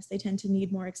the dentist, they tend to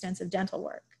need more extensive dental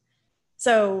work.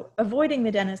 So avoiding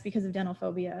the dentist because of dental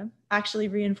phobia actually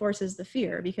reinforces the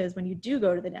fear, because when you do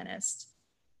go to the dentist,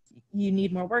 you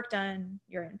need more work done,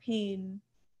 you're in pain.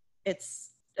 It's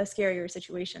a scarier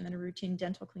situation than a routine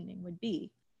dental cleaning would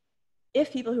be.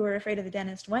 If people who are afraid of the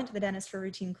dentist went to the dentist for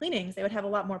routine cleanings, they would have a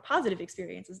lot more positive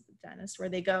experiences with the dentist where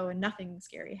they go and nothing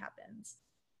scary happens.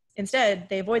 Instead,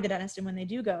 they avoid the dentist, and when they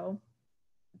do go,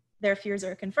 their fears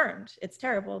are confirmed. It's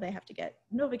terrible. They have to get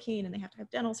Novocaine and they have to have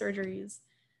dental surgeries.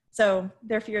 So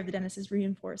their fear of the dentist is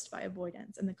reinforced by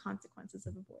avoidance and the consequences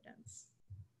of avoidance.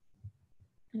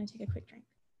 I'm gonna take a quick drink.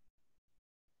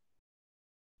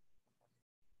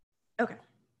 Okay.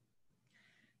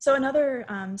 So another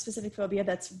specific phobia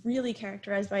that's really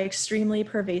characterized by extremely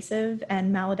pervasive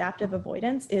and maladaptive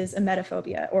avoidance is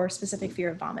emetophobia, or specific fear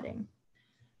of vomiting.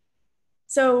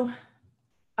 So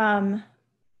we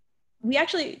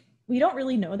don't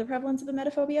really know the prevalence of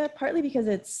emetophobia, partly because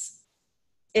it's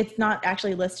not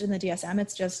actually listed in the DSM,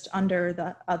 it's just under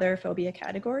the other phobia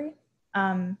category.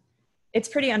 It's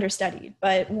pretty understudied,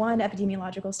 but one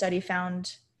epidemiological study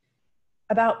found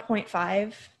about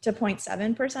 0.5 to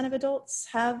 0.7% of adults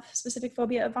have specific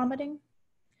phobia of vomiting.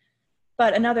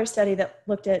 But another study that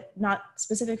looked at not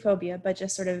specific phobia, but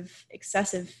just sort of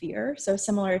excessive fear, so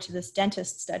similar to this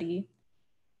dentist study,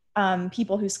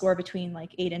 people who score between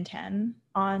like 8 and 10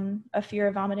 on a fear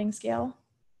of vomiting scale,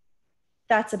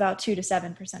 that's about 2 to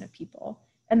 7% of people.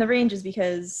 And the range is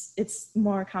because it's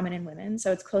more common in women,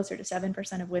 so it's closer to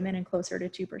 7% of women and closer to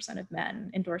 2% of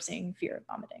men endorsing fear of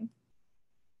vomiting.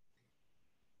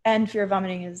 And fear of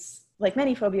vomiting is, like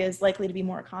many phobias, likely to be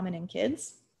more common in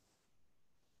kids.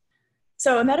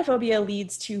 So emetophobia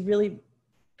leads to really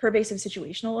pervasive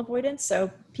situational avoidance. So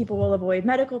people will avoid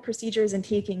medical procedures and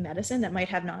taking medicine that might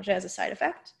have nausea as a side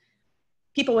effect.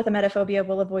 People with emetophobia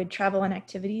will avoid travel and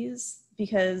activities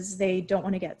because they don't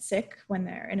want to get sick when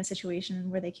they're in a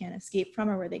situation where they can't escape from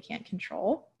or where they can't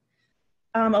control.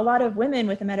 A lot of women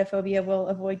with emetophobia will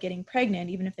avoid getting pregnant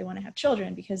even if they want to have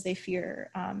children because they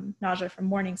fear nausea from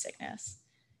morning sickness.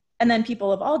 And then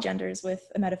people of all genders with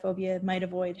emetophobia might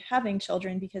avoid having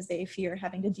children because they fear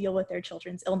having to deal with their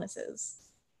children's illnesses.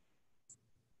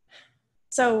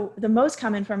 So the most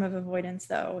common form of avoidance,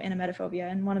 though, in emetophobia,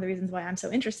 and one of the reasons why I'm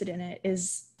so interested in it,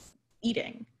 is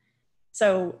eating.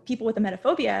 So people with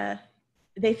emetophobia,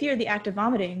 they fear the act of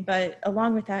vomiting, but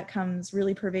along with that comes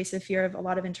really pervasive fear of a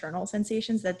lot of internal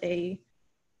sensations that they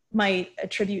might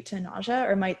attribute to nausea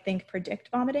or might think predict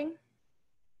vomiting.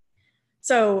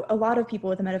 So a lot of people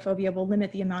with emetophobia will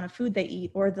limit the amount of food they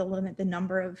eat, or they'll limit the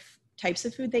number of types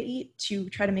of food they eat to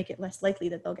try to make it less likely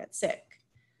that they'll get sick.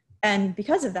 And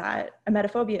because of that,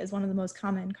 emetophobia is one of the most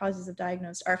common causes of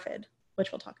diagnosed ARFID,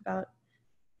 which we'll talk about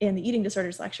in the eating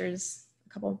disorders lectures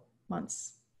a couple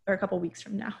months or a couple weeks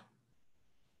from now.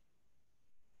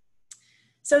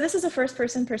 So this is a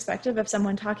first-person perspective of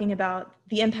someone talking about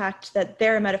the impact that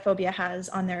their emetophobia has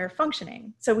on their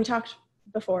functioning. So we talked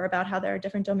before about how there are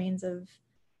different domains of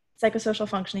psychosocial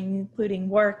functioning, including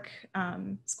work,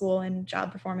 school and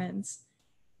job performance,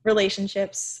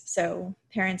 relationships, so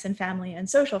parents and family, and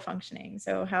social functioning,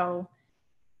 so how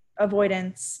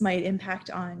avoidance might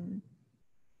impact on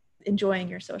enjoying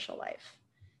your social life.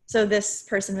 So this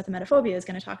person with emetophobia is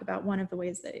going to talk about one of the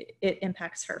ways that it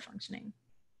impacts her functioning.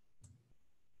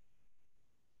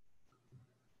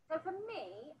 So for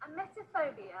me,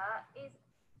 emetophobia is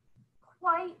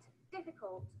quite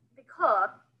difficult because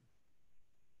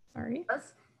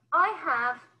I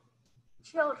have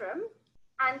children,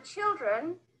 and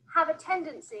children have a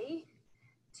tendency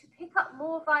to pick up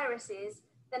more viruses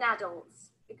than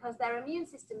adults because their immune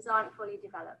systems aren't fully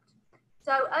developed.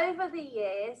 So over the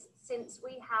years, since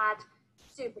we had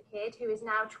Super Kid, who is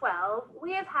now 12,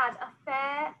 we have had a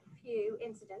fair few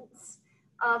incidents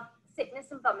of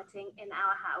sickness and vomiting in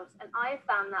our house, and I have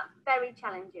found that very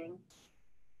challenging.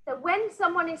 So when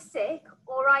someone is sick,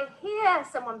 or I hear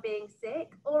someone being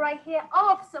sick, or I hear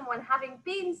of someone having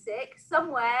been sick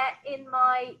somewhere in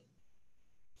my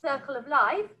circle of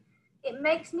life, it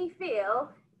makes me feel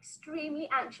extremely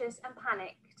anxious and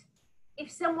panicked.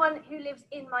 If someone who lives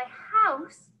in my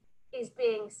house is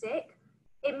being sick,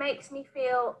 it makes me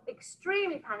feel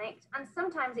extremely panicked, and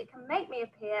sometimes it can make me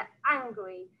appear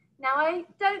angry. Now, I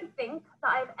don't think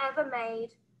that I've ever made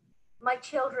my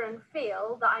children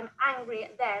feel that I'm angry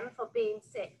at them for being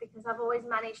sick, because I've always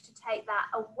managed to take that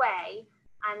away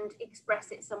and express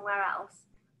it somewhere else.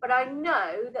 But I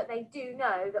know that they do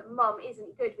know that mum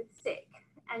isn't good with sick,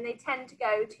 and they tend to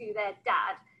go to their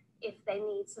dad if they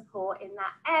need support in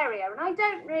that area. And I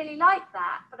don't really like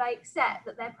that, but I accept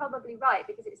that they're probably right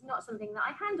because it's not something that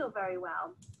I handle very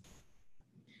well.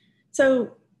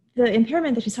 So the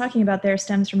impairment that she's talking about there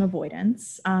stems from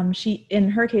avoidance. In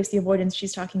her case, the avoidance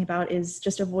she's talking about is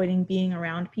just avoiding being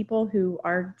around people who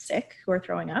are sick, who are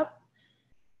throwing up.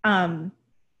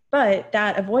 But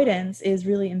that avoidance is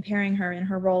really impairing her in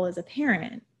her role as a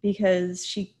parent because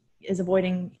she is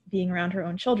avoiding being around her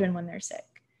own children when they're sick.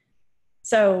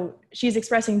 So she's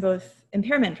expressing both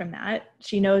impairment from that.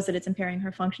 She knows that it's impairing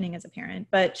her functioning as a parent,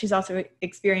 but she's also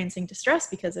experiencing distress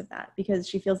because of that, because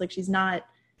she feels like she's not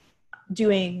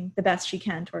doing the best she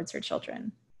can towards her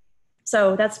children.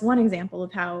 So that's one example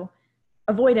of how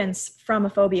avoidance from a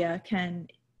phobia can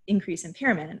increase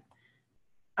impairment.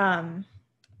 Man,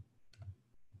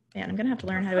 I'm gonna have to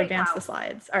learn how to advance the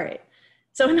slides. All right.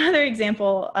 So another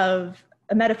example of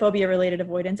a emetophobia related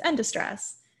avoidance and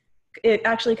distress, it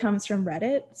actually comes from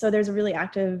Reddit. So there's a really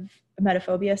active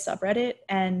emetophobia subreddit,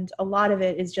 and a lot of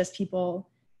it is just people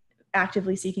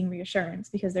actively seeking reassurance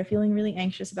because they're feeling really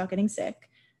anxious about getting sick.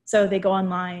 So they go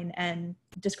online and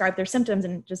describe their symptoms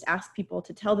and just ask people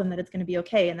to tell them that it's going to be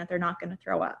okay and that they're not going to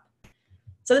throw up.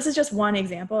 So this is just one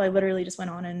example. I literally just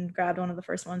went on and grabbed one of the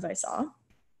first ones I saw.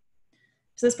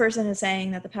 So this person is saying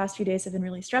that the past few days have been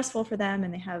really stressful for them,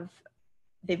 and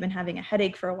they've been having a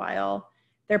headache for a while.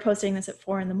 They're posting this at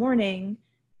 4 a.m,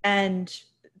 and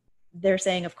they're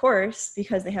saying, of course,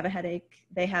 because they have a headache,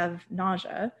 they have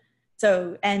nausea.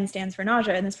 So N stands for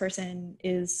nausea, and this person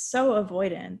is so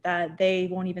avoidant that they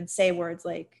won't even say words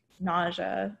like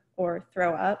nausea or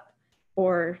throw up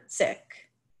or sick.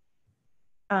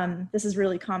 This is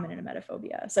really common in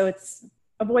emetophobia. So it's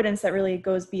avoidance that really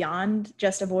goes beyond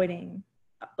just avoiding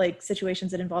like situations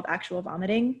that involve actual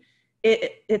vomiting.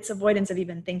 It's avoidance of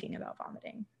even thinking about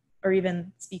vomiting or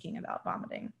even speaking about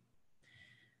vomiting.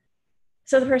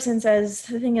 So the person says,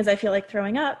 the thing is, I feel like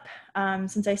throwing up.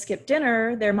 Since I skipped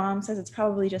dinner, their mom says it's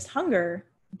probably just hunger,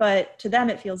 but to them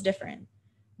it feels different.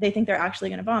 They think they're actually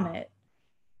going to vomit.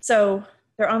 So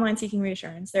they're online seeking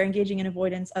reassurance. They're engaging in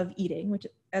avoidance of eating, which,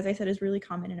 as I said, is really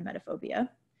common in emetophobia.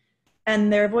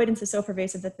 And their avoidance is so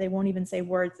pervasive that they won't even say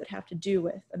words that have to do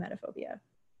with emetophobia.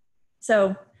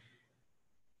 So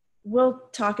we'll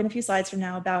talk in a few slides from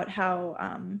now about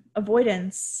how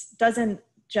avoidance doesn't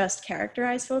just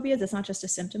characterize phobias. It's not just a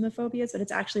symptom of phobias, but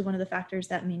it's actually one of the factors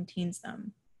that maintains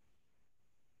them.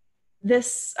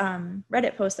 This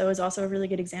Reddit post, though, is also a really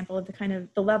good example of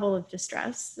the level of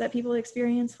distress that people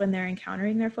experience when they're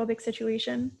encountering their phobic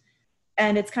situation.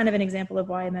 And it's kind of an example of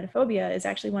why emetophobia is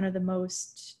actually one of the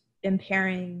most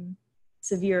impairing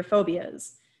severe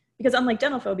phobias. Because unlike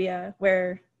dental phobia,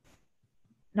 where,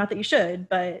 not that you should,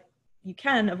 but you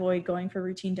can avoid going for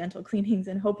routine dental cleanings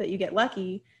and hope that you get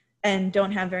lucky and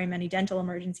don't have very many dental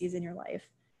emergencies in your life.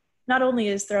 Not only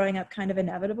is throwing up kind of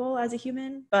inevitable as a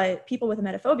human, but people with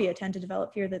emetophobia tend to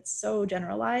develop fear that's so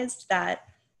generalized that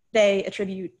they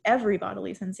attribute every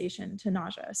bodily sensation to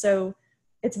nausea. So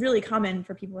it's really common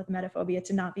for people with emetophobia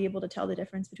to not be able to tell the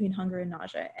difference between hunger and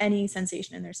nausea. Any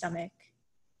sensation in their stomach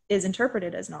is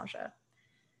interpreted as nausea.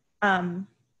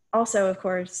 Also, of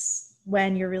course,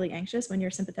 when you're really anxious, when your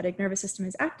sympathetic nervous system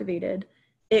is activated,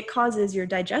 it causes your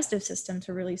digestive system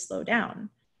to really slow down.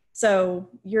 So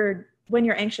when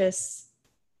you're anxious,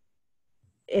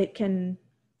 it can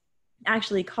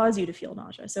actually cause you to feel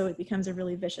nausea. So it becomes a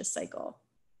really vicious cycle.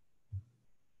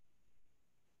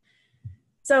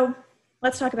 So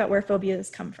let's talk about where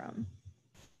phobias come from.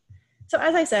 So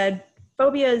as I said,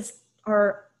 phobias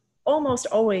are almost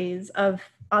always of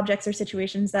objects or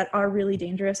situations that are really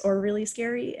dangerous or really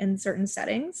scary in certain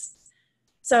settings.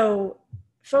 So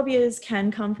phobias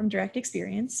can come from direct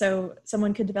experience. So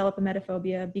someone could develop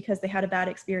emetophobia because they had a bad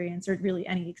experience or really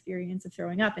any experience of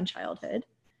throwing up in childhood.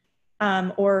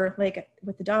 Or like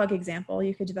with the dog example,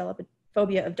 you could develop a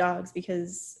phobia of dogs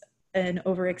because an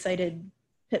overexcited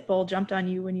pit bull jumped on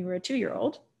you when you were a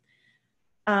 2-year-old.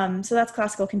 So that's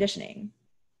classical conditioning.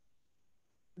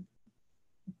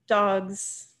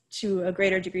 Dogs to a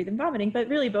greater degree than vomiting, but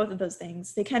really both of those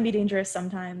things, they can be dangerous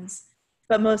sometimes,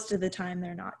 but most of the time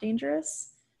they're not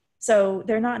dangerous. So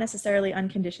they're not necessarily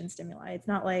unconditioned stimuli. It's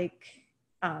not like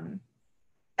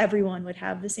everyone would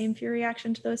have the same fear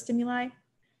reaction to those stimuli.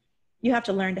 You have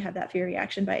to learn to have that fear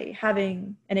reaction by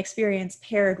having an experience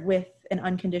paired with an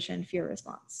unconditioned fear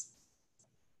response.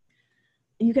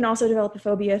 You can also develop a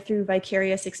phobia through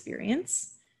vicarious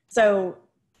experience. So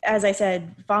as I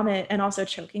said, vomit and also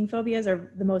choking phobias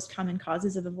are the most common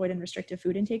causes of avoidant restrictive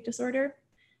food intake disorder.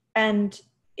 And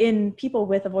in people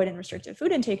with avoidant restrictive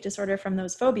food intake disorder from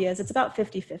those phobias, it's about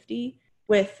 50-50,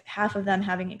 with half of them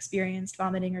having experienced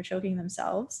vomiting or choking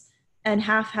themselves and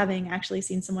half having actually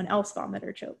seen someone else vomit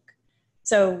or choke.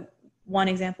 So one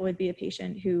example would be a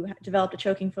patient who developed a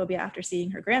choking phobia after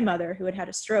seeing her grandmother, who had had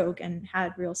a stroke and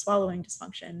had real swallowing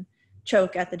dysfunction,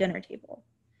 choke at the dinner table.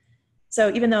 So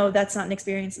even though that's not an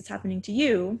experience that's happening to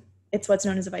you, it's what's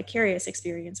known as a vicarious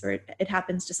experience where it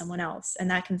happens to someone else. And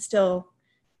that can still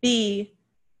be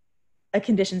a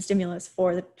conditioned stimulus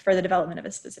for the development of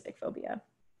a specific phobia.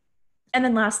 And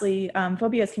then lastly,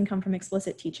 phobias can come from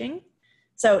explicit teaching.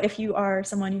 So if you are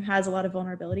someone who has a lot of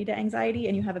vulnerability to anxiety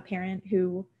and you have a parent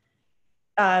who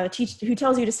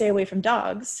tells you to stay away from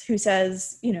dogs, who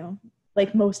says, you know,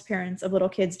 like most parents of little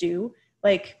kids do,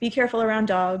 like, be careful around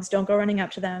dogs, don't go running up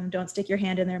to them, don't stick your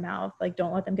hand in their mouth, like,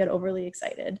 don't let them get overly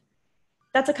excited.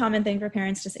 That's a common thing for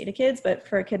parents to say to kids, but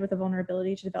for a kid with a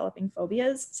vulnerability to developing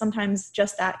phobias, sometimes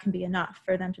just that can be enough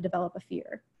for them to develop a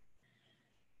fear.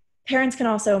 Parents can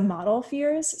also model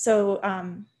fears. So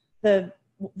the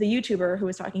YouTuber who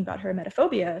was talking about her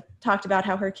emetophobia talked about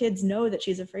how her kids know that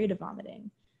she's afraid of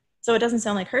vomiting. So it doesn't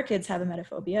sound like her kids have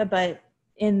emetophobia, but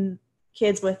in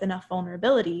kids with enough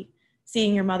vulnerability,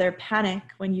 seeing your mother panic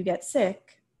when you get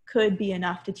sick could be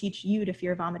enough to teach you to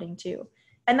fear vomiting too.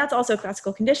 And that's also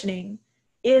classical conditioning.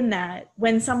 in that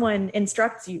when someone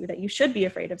instructs you that you should be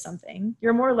afraid of something,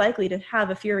 you're more likely to have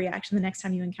a fear reaction the next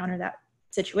time you encounter that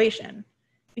situation,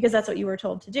 because that's what you were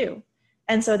told to do.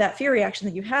 And so that fear reaction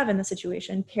that you have in the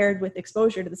situation paired with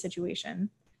exposure to the situation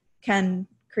can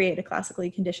create a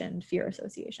classically conditioned fear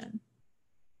association.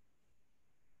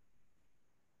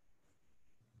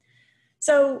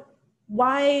 So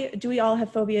why do we all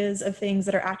have phobias of things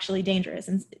that are actually dangerous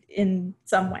in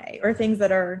some way, or things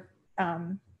that are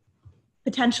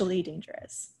potentially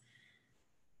dangerous?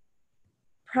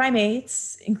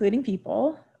 Primates, including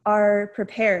people, are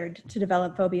prepared to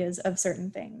develop phobias of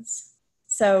certain things.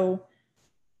 So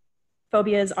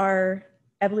phobias are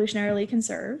evolutionarily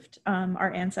conserved.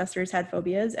 Our ancestors had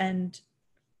phobias, and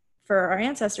for our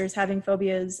ancestors, having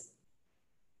phobias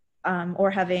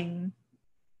or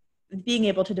being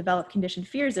able to develop conditioned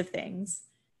fears of things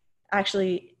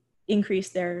actually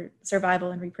increased their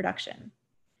survival and reproduction.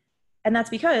 And that's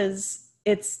because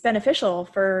it's beneficial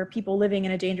for people living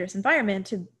in a dangerous environment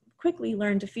to quickly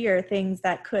learn to fear things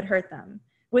that could hurt them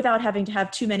without having to have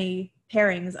too many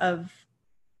pairings of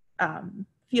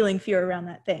feeling fear around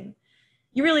that thing.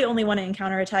 You really only want to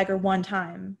encounter a tiger one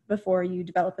time before you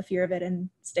develop a fear of it and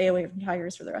stay away from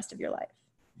tigers for the rest of your life.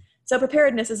 So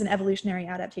preparedness is an evolutionary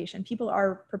adaptation. People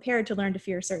are prepared to learn to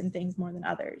fear certain things more than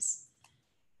others.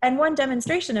 And one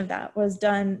demonstration of that was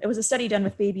it was a study done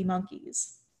with baby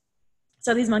monkeys.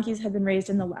 So these monkeys had been raised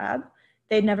in the lab.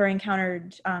 They'd never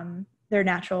encountered their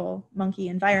natural monkey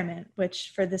environment,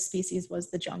 which for this species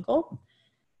was the jungle.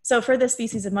 So for this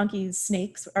species of monkeys,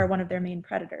 snakes are one of their main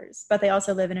predators, but they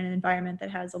also live in an environment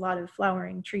that has a lot of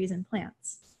flowering trees and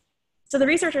plants. So the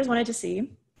researchers wanted to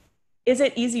see, is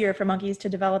it easier for monkeys to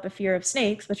develop a fear of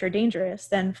snakes, which are dangerous,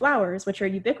 than flowers, which are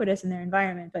ubiquitous in their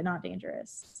environment, but not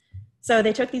dangerous? So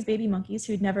they took these baby monkeys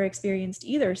who'd never experienced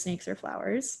either snakes or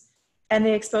flowers, and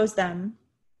they exposed them,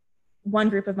 one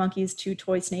group of monkeys to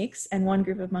toy snakes and one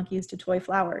group of monkeys to toy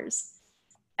flowers.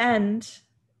 And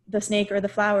the snake or the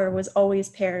flower was always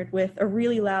paired with a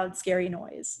really loud, scary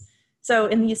noise. So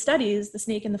in these studies, the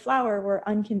snake and the flower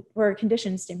were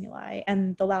conditioned stimuli,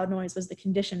 and the loud noise was the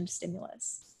conditioned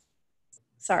stimulus.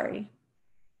 Sorry.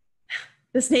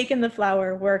 The snake and the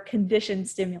flower were conditioned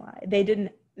stimuli. They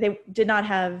did not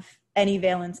have any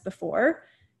valence before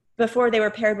they were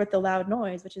paired with the loud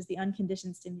noise, which is the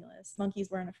unconditioned stimulus.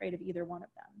 Monkeys weren't afraid of either one of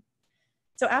them.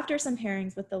 So after some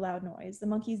pairings with the loud noise, the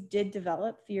monkeys did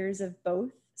develop fears of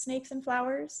both snakes and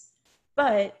flowers,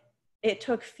 but it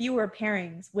took fewer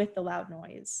pairings with the loud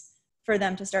noise for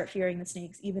them to start fearing the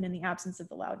snakes, even in the absence of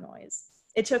the loud noise.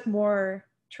 It took more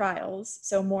trials,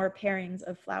 so more pairings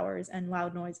of flowers and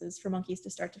loud noises for monkeys to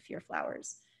start to fear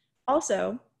flowers.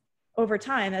 Also, over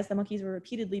time, as the monkeys were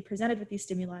repeatedly presented with these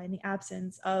stimuli in the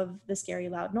absence of the scary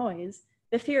loud noise,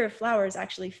 the fear of flowers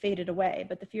actually faded away,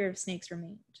 but the fear of snakes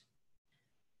remained.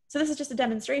 So this is just a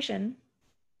demonstration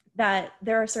that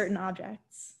there are certain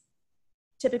objects,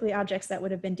 typically objects that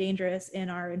would have been dangerous in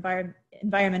our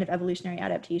environment of evolutionary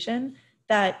adaptation,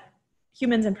 that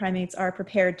humans and primates are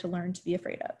prepared to learn to be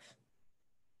afraid of.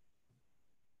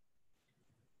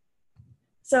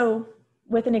 So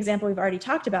with an example we've already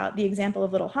talked about, the example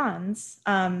of little Hans,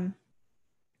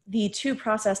 the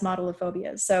two-process model of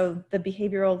phobias, so the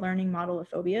behavioral learning model of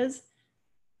phobias,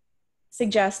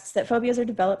 suggests that phobias are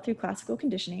developed through classical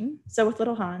conditioning. So with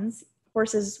little Hans,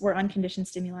 horses were unconditioned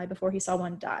stimuli before he saw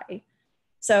one die.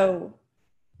 So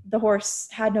the horse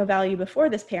had no value before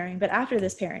this pairing, but after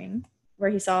this pairing, where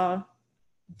he saw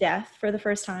death for the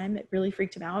first time, it really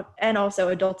freaked him out. And also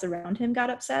adults around him got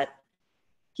upset.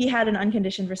 He had an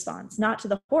unconditioned response, not to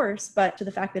the horse, but to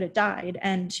the fact that it died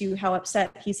and to how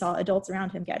upset he saw adults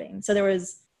around him getting. So there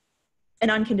was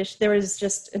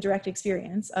just a direct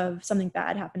experience of something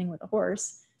bad happening with a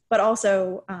horse, but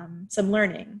also some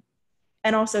learning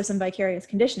and also some vicarious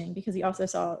conditioning, because he also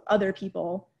saw other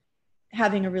people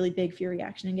having a really big fear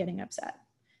reaction and getting upset.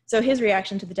 So his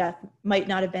reaction to the death might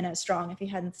not have been as strong if he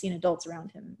hadn't seen adults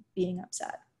around him being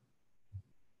upset.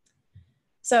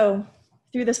 So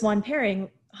through this one pairing,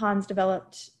 Hans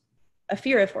developed a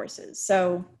fear of horses.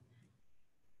 So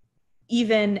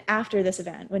even after this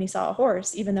event, when he saw a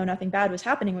horse, even though nothing bad was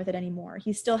happening with it anymore,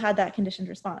 he still had that conditioned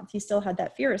response. He still had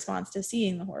that fear response to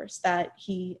seeing the horse that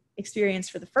he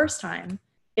experienced for the first time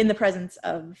in the presence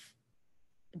of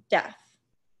death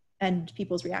and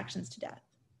people's reactions to death.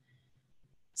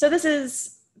 So this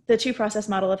is the two-process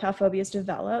model of how phobias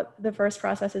develop. The first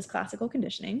process is classical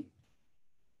conditioning.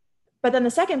 But then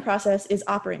the second process is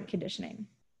operant conditioning.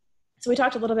 So we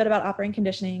talked a little bit about operant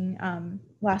conditioning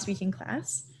last week in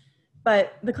class,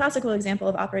 but the classical example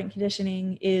of operant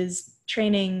conditioning is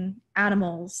training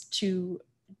animals to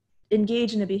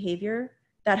engage in a behavior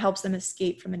that helps them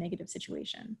escape from a negative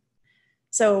situation.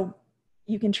 So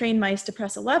you can train mice to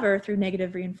press a lever through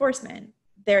negative reinforcement.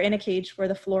 They're in a cage where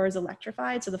the floor is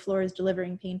electrified, so the floor is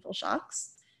delivering painful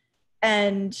shocks.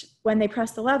 And when they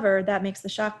press the lever, that makes the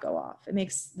shock go off. It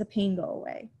makes the pain go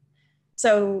away.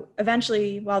 So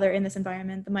eventually, while they're in this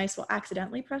environment, the mice will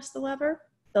accidentally press the lever.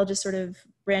 They'll just sort of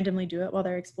randomly do it while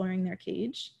they're exploring their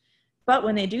cage. But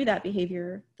when they do that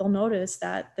behavior, they'll notice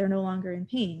that they're no longer in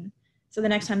pain. So the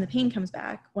next time the pain comes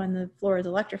back, when the floor is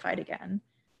electrified again,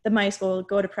 the mice will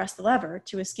go to press the lever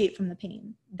to escape from the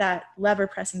pain. That lever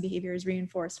pressing behavior is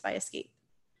reinforced by escape.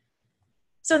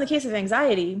 So in the case of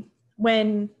anxiety,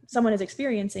 when someone is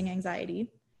experiencing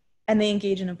anxiety and they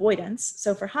engage in avoidance,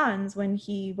 so for Hans, when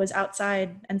he was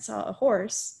outside and saw a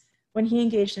horse, when he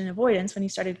engaged in avoidance, when he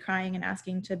started crying and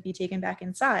asking to be taken back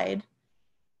inside,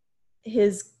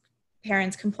 his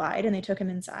parents complied and they took him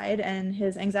inside, and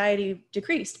his anxiety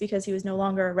decreased because he was no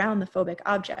longer around the phobic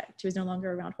object. He was no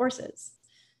longer around horses.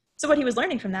 So what he was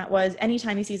learning from that was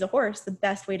anytime he sees a horse, the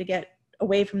best way to get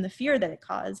away from the fear that it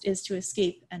caused is to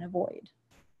escape and avoid.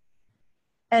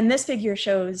 And this figure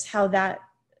shows how that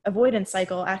avoidance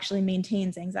cycle actually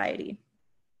maintains anxiety.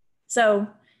 So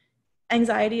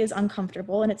anxiety is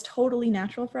uncomfortable, and it's totally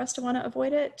natural for us to want to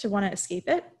avoid it, to want to escape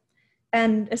it.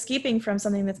 And escaping from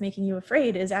something that's making you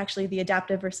afraid is actually the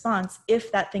adaptive response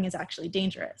if that thing is actually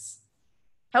dangerous.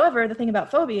 However, the thing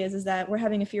about phobia is that we're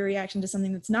having a fear reaction to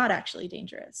something that's not actually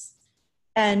dangerous.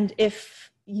 And if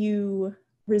you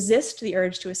resist the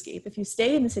urge to escape, if you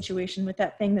stay in the situation with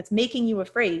that thing that's making you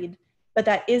afraid, but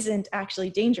that isn't actually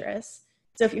dangerous.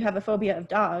 So if you have a phobia of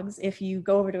dogs, if you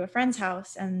go over to a friend's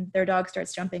house and their dog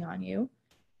starts jumping on you,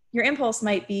 your impulse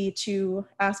might be to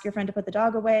ask your friend to put the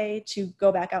dog away, to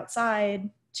go back outside,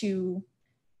 to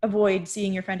avoid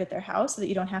seeing your friend at their house so that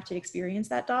you don't have to experience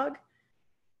that dog.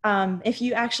 If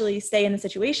you actually stay in the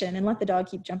situation and let the dog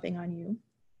keep jumping on you,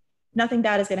 nothing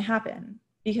bad is going to happen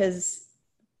because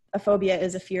a phobia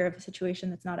is a fear of a situation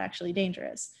that's not actually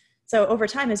dangerous. So over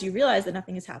time, as you realize that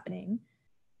nothing is happening,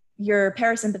 your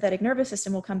parasympathetic nervous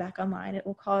system will come back online. It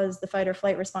will cause the fight or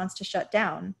flight response to shut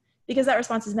down because that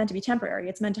response is meant to be temporary.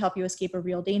 It's meant to help you escape a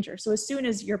real danger. So as soon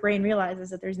as your brain realizes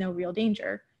that there's no real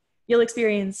danger, you'll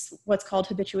experience what's called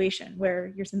habituation,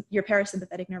 where your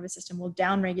parasympathetic nervous system will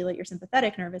downregulate your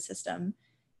sympathetic nervous system,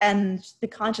 and the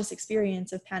conscious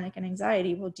experience of panic and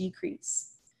anxiety will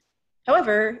decrease.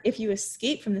 However, if you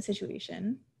escape from the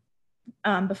situation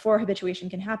before habituation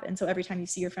can happen, so every time you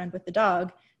see your friend with the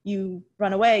dog, you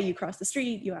run away, you cross the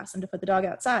street, you ask them to put the dog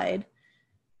outside,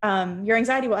 your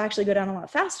anxiety will actually go down a lot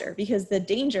faster because the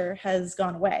danger has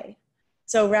gone away.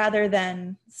 So rather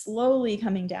than slowly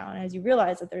coming down as you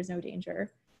realize that there's no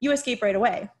danger, you escape right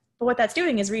away. But what that's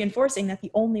doing is reinforcing that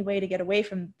the only way to get away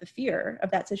from the fear of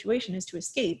that situation is to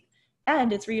escape.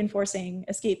 And it's reinforcing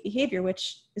escape behavior,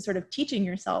 which is sort of teaching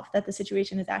yourself that the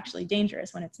situation is actually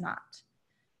dangerous when it's not.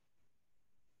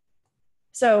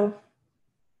 So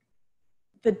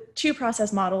the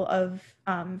two-process model of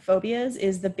phobias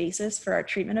is the basis for our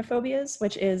treatment of phobias,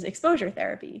 which is exposure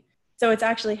therapy. So it's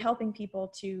actually helping people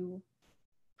to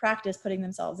practice putting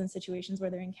themselves in situations where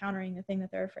they're encountering the thing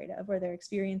that they're afraid of, where they're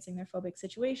experiencing their phobic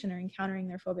situation or encountering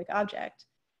their phobic object,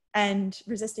 and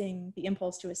resisting the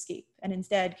impulse to escape, and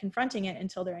instead confronting it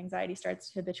until their anxiety starts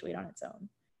to habituate on its own.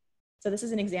 So this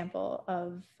is an example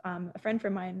of a friend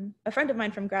of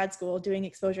mine from grad school doing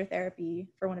exposure therapy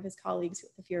for one of his colleagues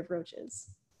with the fear of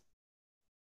roaches.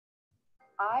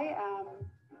 I am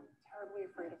terribly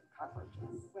afraid of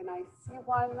cockroaches. When I see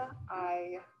one,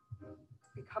 I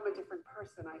become a different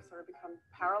person. I sort of become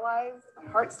paralyzed. My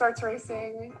heart starts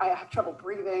racing. I have trouble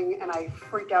breathing, and I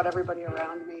freak out everybody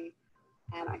around me.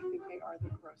 And I think they are the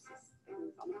grossest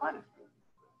things on the planet.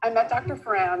 I met Dr.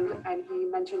 Ferrand, and he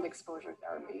mentioned exposure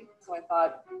therapy. So I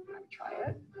thought, I'd try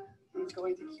it. He's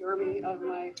going to cure me of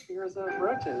my fears of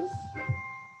roaches.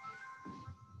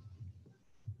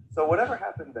 So whatever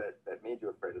happened that made you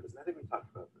afraid of this, and I think we talked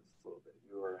about this a little bit.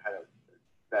 You had a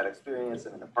bad experience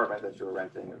in an apartment that you were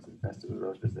renting. It was infested with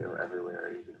roaches. They were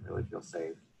everywhere. You didn't really feel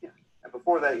safe. Yeah. And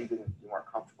before that, you weren't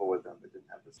comfortable with them, but didn't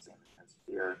have the same intense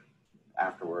fear.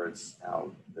 Afterwards,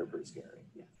 now they're pretty scary.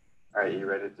 Yeah. All right, are you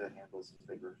ready to handle some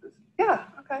fake roaches? Yeah,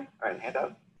 okay. All right, hand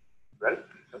up. Ready?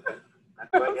 Okay.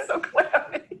 I'm so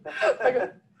clammy.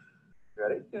 Okay.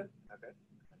 Ready? Yeah. Okay.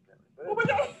 Oh my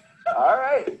God. All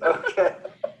right. Okay.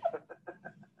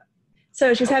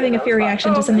 So she's having a fear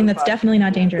reaction to something that's definitely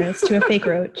not dangerous, to a fake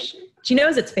roach. She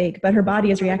knows it's fake, but her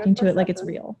body is reacting to it like it's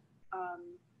real. I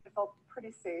felt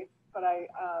pretty safe, but I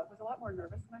was a lot more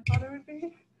nervous than I thought I would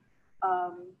be.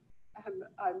 And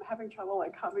I'm having trouble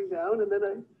like calming down, and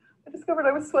then I discovered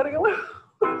I was sweating a little.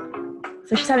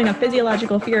 So she's having a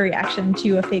physiological fear reaction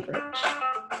to a fake roach. I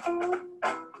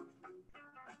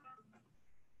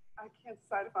can't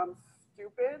decide if I'm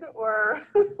stupid or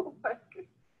like,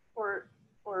 or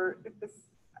if this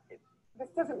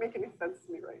doesn't make any sense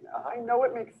to me right now. I know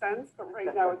it makes sense, but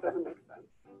right now it doesn't make sense.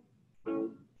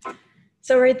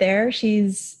 So right there,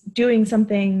 she's doing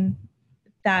something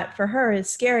that for her is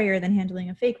scarier than handling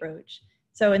a fake roach.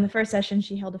 So in the first session,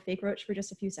 she held a fake roach for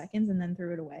just a few seconds and then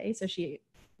threw it away. So she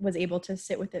was able to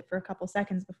sit with it for a couple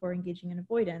seconds before engaging in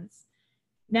avoidance.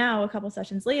 Now, a couple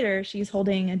sessions later, she's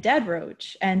holding a dead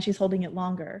roach and she's holding it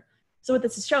longer. So what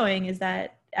this is showing is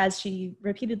that as she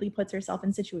repeatedly puts herself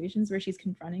in situations where she's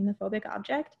confronting the phobic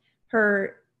object,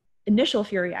 her initial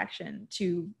fear reaction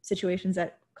to situations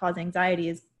that cause anxiety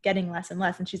is getting less and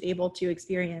less, and she's able to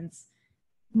experience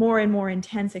more and more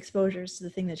intense exposures to the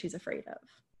thing that she's afraid of.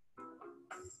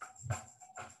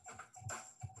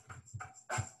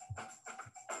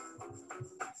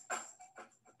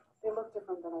 They look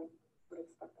different than I would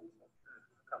expect them to.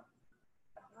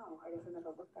 I don't know. I guess I never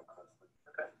looked that closely.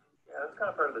 Okay. Yeah, that's kind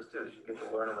of part of this too. Is you get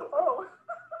to learn a little. Oh.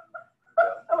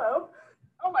 Hello.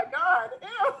 Oh my God.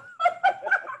 Ew.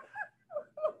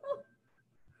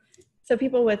 So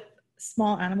people with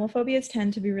small animal phobias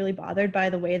tend to be really bothered by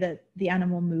the way that the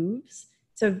animal moves.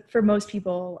 So for most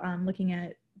people, looking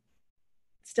at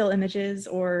still images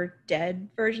or dead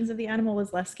versions of the animal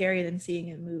is less scary than seeing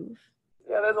it move.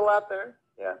 Yeah, there's a lot there.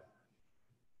 Yeah.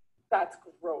 That's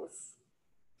gross.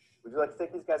 Would you like to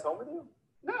take these guys home with you?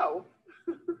 No.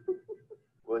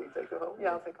 Will you take them home?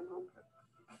 Yeah, I'll take them home.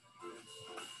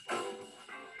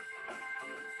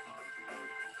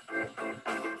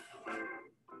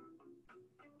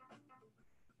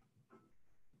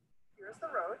 Here's the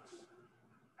roach.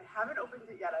 I haven't opened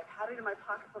it yet. I've had it in my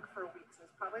pocketbook for a week, so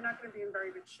it's probably not going to be in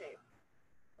very good shape.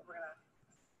 But we're going to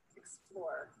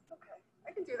explore. Okay,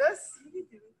 I can do this. You can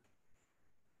do it.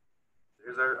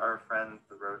 Here's our friend,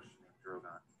 the roach, named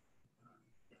Drogon,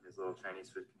 in his little Chinese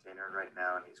food container right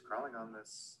now, and he's crawling on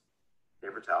this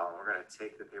paper towel, and we're going to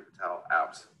take the paper towel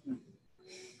out and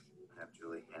have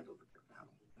Julie handle the paper towel.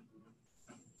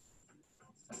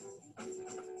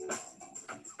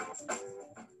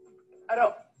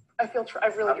 I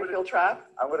really do feel trapped.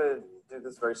 I'm going to do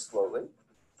this very slowly.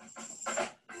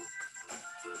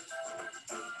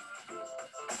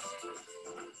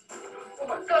 Oh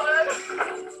my God.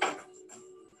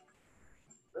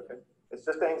 Okay. It's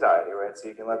just anxiety, right? So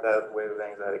you can let that wave of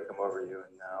anxiety come over you,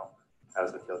 and now, how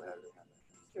does it feel to have your hand?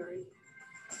 Scary.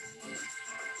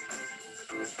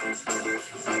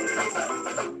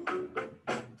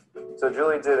 So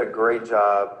Julie did a great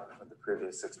job with the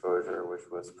previous exposure, which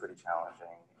was pretty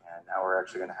challenging. And now we're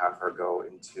actually going to have her go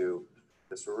into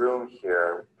this room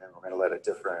here, and we're going to let a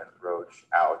different roach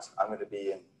out. I'm going to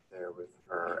be in there with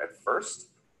her at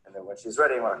first, and then when she's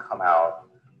ready, I want to come out,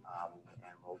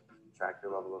 and we'll track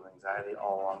your level of anxiety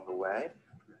all along the way.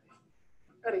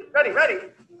 Ready. All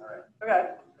right. Okay.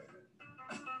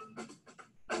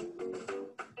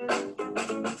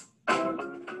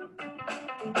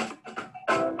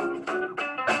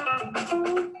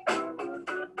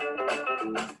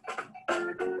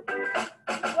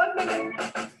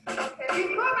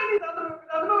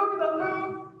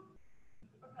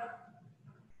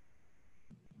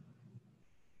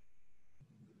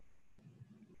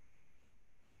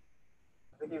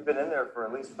 I think you've been in there for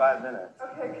at least 5 minutes.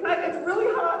 Okay, it's really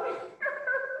hot.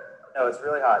 No, it's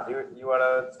really hot. Do you want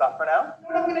to stop for now?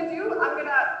 What I'm going to do, I'm going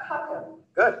to cup him.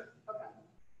 Good. Okay.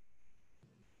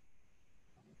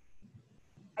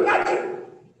 I got you.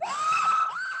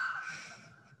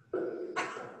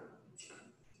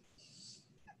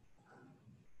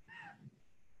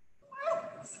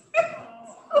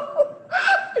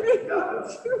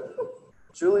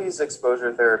 Julie's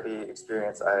exposure therapy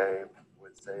experience, I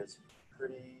would say, is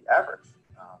pretty average.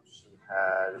 She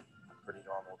had a pretty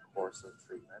normal course of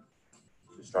treatment.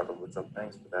 She struggled with some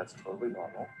things, but that's totally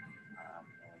normal.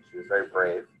 And she was very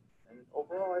brave. And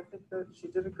overall, I think that she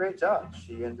did a great job.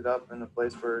 She ended up in a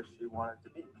place where she wanted to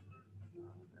be, in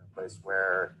a place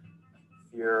where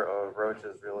fear of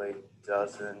roaches really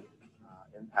doesn't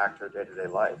impact her day-to-day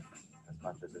life as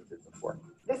much as it did before.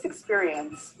 This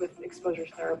experience with exposure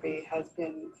therapy has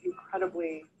been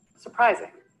incredibly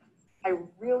surprising. I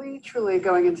really, truly,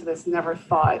 going into this, never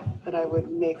thought that I would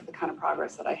make the kind of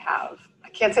progress that I have. I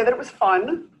can't say that it was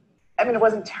fun. I mean, it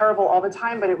wasn't terrible all the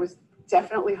time, but it was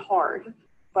definitely hard.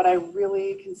 But I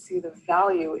really can see the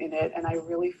value in it, and I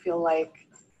really feel like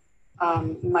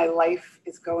my life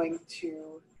is going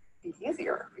to be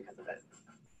easier because of it.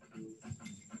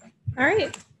 All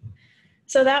right.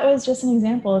 So that was just an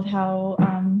example of how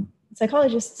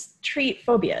psychologists treat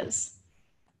phobias.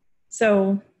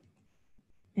 So,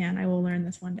 and I will learn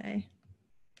this one day.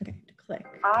 Okay, I have to click.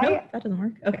 Nope, that doesn't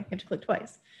work. Okay, I have to click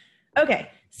twice. Okay,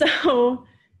 so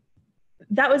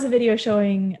that was a video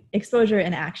showing exposure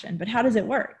in action, but how does it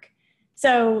work?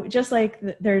 So just like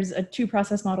there's a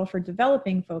two-process model for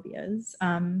developing phobias,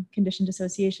 conditioned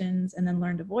dissociations, and then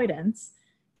learned avoidance,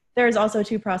 there's also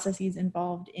two processes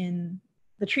involved in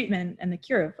the treatment and the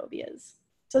cure of phobias.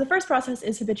 So the first process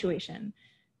is habituation.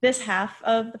 This half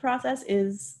of the process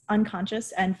is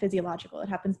unconscious and physiological. It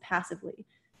happens passively.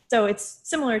 So it's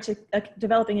similar to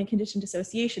developing a conditioned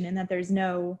dissociation in that there's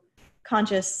no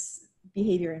conscious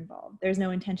behavior involved. There's no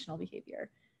intentional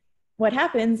behavior. What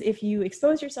happens if you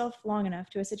expose yourself long enough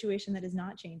to a situation that is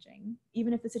not changing,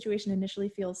 even if the situation initially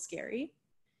feels scary,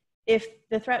 if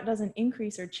the threat doesn't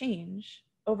increase or change,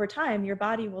 over time, your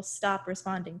body will stop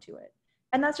responding to it.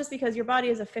 And that's just because your body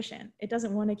is efficient. It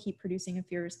doesn't want to keep producing a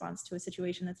fear response to a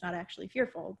situation that's not actually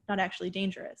fearful, not actually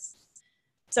dangerous.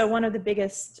 So one of the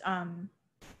biggest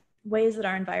ways that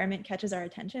our environment catches our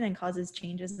attention and causes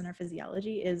changes in our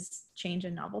physiology is change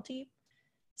and novelty.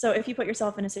 So if you put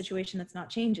yourself in a situation that's not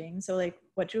changing, so like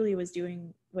what Julie was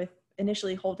doing with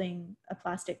initially holding a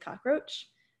plastic cockroach,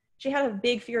 she had a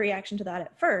big fear reaction to that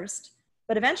at first,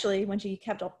 but eventually when she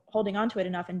kept holding onto it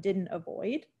enough and didn't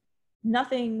avoid,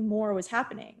 nothing more was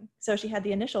happening. So she had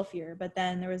the initial fear, but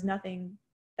then there was nothing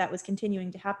that was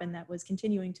continuing to happen that was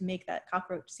continuing to make that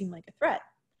cockroach seem like a threat.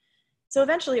 So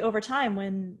eventually over time,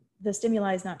 when the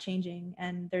stimuli is not changing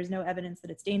and there's no evidence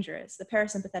that it's dangerous, the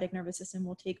parasympathetic nervous system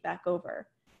will take back over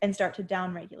and start to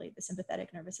downregulate the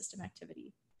sympathetic nervous system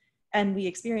activity. And we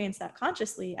experience that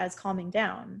consciously as calming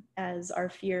down, as our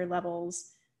fear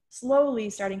levels slowly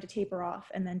starting to taper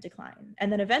off and then decline. And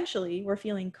then eventually we're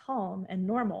feeling calm and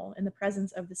normal in the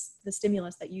presence of the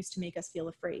stimulus that used to make us feel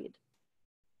afraid.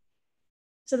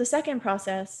 So the second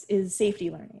process is safety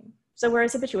learning. So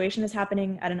whereas habituation is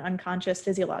happening at an unconscious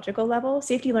physiological level,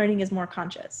 safety learning is more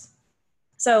conscious.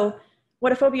 So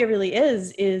what a phobia really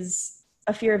is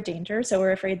a fear of danger. So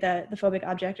we're afraid that the phobic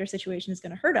object or situation is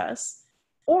going to hurt us.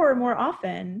 Or more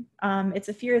often, it's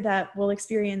a fear that we'll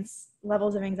experience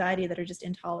levels of anxiety that are just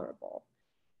intolerable.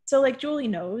 So like Julie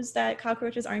knows that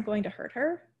cockroaches aren't going to hurt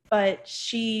her, but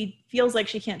she feels like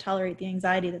she can't tolerate the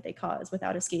anxiety that they cause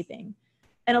without escaping.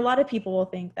 And a lot of people will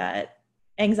think that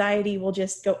anxiety will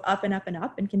just go up and up and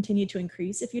up and continue to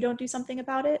increase if you don't do something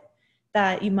about it,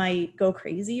 that you might go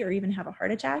crazy or even have a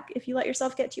heart attack if you let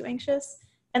yourself get too anxious.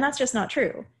 And that's just not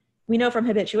true. We know from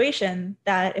habituation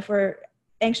that if we're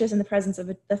anxious in the presence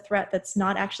of a threat that's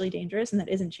not actually dangerous and that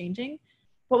isn't changing,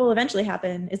 what will eventually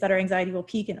happen is that our anxiety will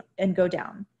peak and go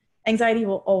down. Anxiety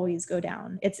will always go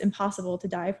down. It's impossible to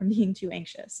die from being too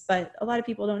anxious, but a lot of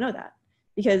people don't know that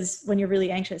because when you're really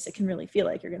anxious, it can really feel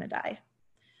like you're going to die.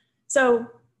 So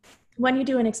when you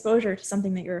do an exposure to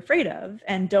something that you're afraid of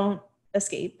and don't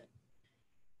escape,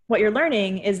 what you're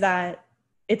learning is that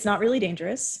it's not really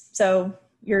dangerous. So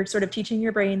you're sort of teaching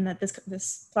your brain that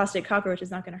this plastic cockroach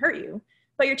is not going to hurt you,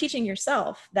 but you're teaching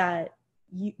yourself that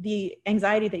the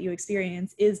anxiety that you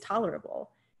experience is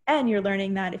tolerable. And you're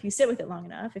learning that if you sit with it long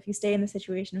enough, if you stay in the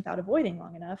situation without avoiding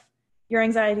long enough, your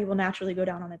anxiety will naturally go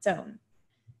down on its own.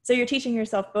 So you're teaching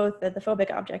yourself both that the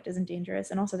phobic object isn't dangerous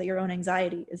and also that your own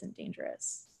anxiety isn't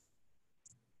dangerous.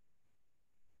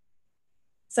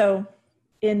 So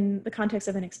in the context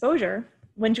of an exposure,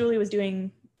 when Julie was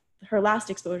doing her last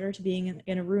exposure to being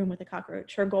in a room with a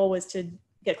cockroach, her goal was to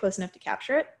get close enough to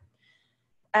capture it.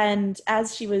 And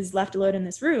as she was left alone in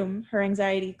this room, her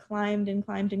anxiety climbed and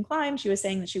climbed and climbed. She was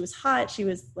saying that she was hot. She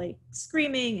was like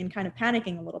screaming and kind of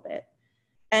panicking a little bit.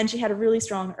 And she had a really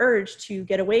strong urge to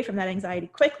get away from that anxiety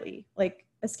quickly, like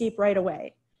escape right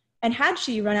away. And had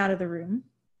she run out of the room,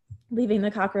 leaving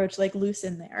the cockroach like loose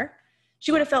in there,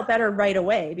 she would have felt better right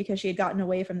away because she had gotten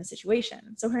away from the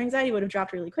situation. So her anxiety would have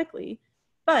dropped really quickly,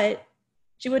 but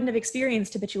she wouldn't have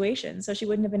experienced habituation. So she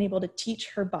wouldn't have been able to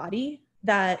teach her body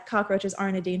that cockroaches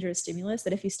aren't a dangerous stimulus,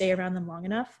 that if you stay around them long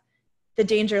enough, the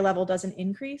danger level doesn't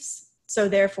increase. So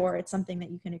therefore, it's something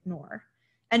that you can ignore.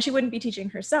 And she wouldn't be teaching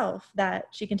herself that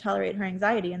she can tolerate her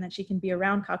anxiety and that she can be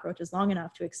around cockroaches long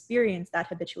enough to experience that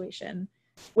habituation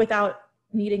without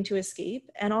needing to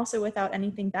escape and also without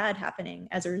anything bad happening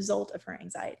as a result of her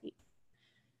anxiety.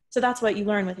 So that's what you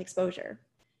learn with exposure.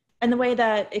 And the way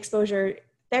that exposure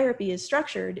therapy is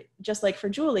structured, just like for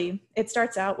Julie, it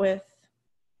starts out with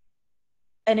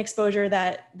an exposure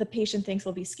that the patient thinks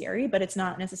will be scary, but it's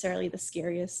not necessarily the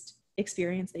scariest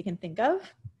experience they can think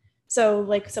of. So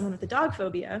like someone with a dog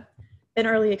phobia, an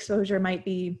early exposure might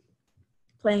be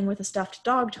playing with a stuffed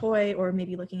dog toy or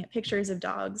maybe looking at pictures of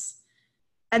dogs.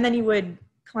 And then you would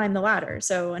climb the ladder.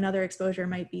 So another exposure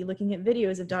might be looking at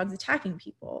videos of dogs attacking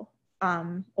people.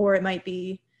 or it might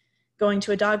be going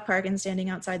to a dog park and standing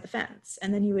outside the fence.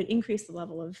 And then you would increase the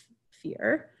level of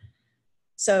fear.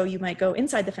 So you might go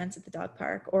inside the fence at the dog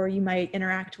park, or you might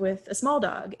interact with a small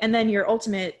dog. And then your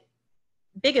ultimate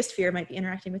biggest fear might be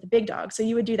interacting with a big dog. So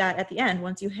you would do that at the end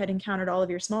once you had encountered all of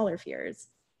your smaller fears.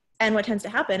 And what tends to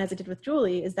happen, as it did with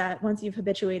Julie, is that once you've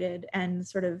habituated and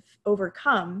sort of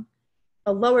overcome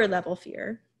a lower level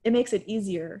fear, it makes it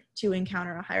easier to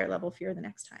encounter a higher level fear the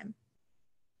next time.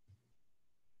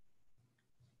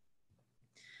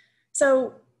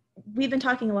 So we've been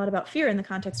talking a lot about fear in the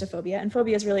context of phobia, and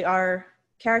phobias really are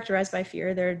characterized by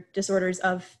fear. They're disorders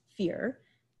of fear.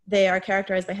 They are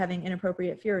characterized by having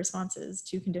inappropriate fear responses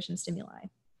to conditioned stimuli.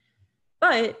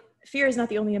 But fear is not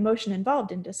the only emotion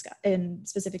involved in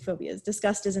specific phobias.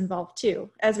 Disgust is involved too.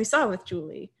 As we saw with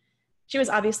Julie, she was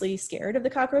obviously scared of the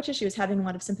cockroaches. She was having a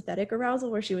lot of sympathetic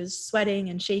arousal where she was sweating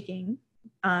and shaking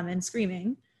and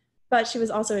screaming, but she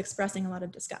was also expressing a lot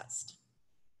of disgust.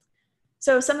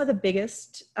 So some of the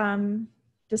biggest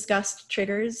disgust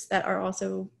triggers that are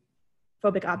also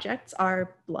phobic objects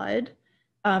are blood,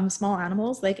 small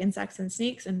animals like insects and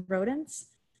snakes and rodents,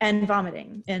 and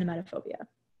vomiting in emetophobia.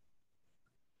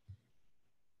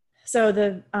 So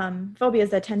the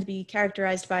phobias that tend to be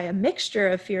characterized by a mixture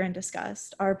of fear and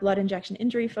disgust are blood injection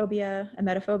injury phobia,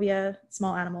 emetophobia,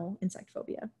 small animal insect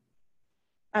phobia.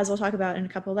 As we'll talk about in a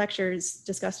couple of lectures,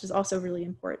 disgust is also really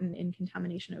important in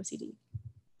contamination OCD.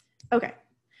 Okay,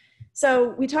 so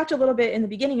we talked a little bit in the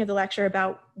beginning of the lecture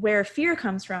about where fear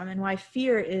comes from and why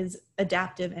fear is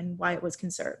adaptive and why it was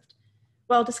conserved.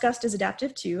 Well, disgust is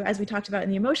adaptive too. As we talked about in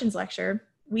the emotions lecture,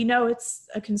 we know it's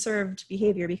a conserved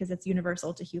behavior because it's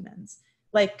universal to humans.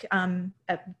 Like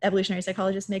evolutionary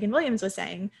psychologist Megan Williams was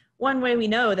saying, one way we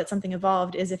know that something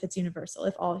evolved is if it's universal,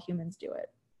 if all humans do it.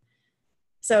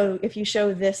 So if you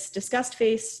show this disgust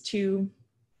face to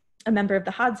a member of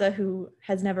the Hadza who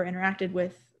has never interacted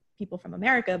with people from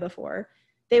America before,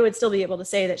 they would still be able to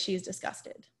say that she's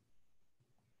disgusted.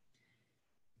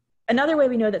 Another way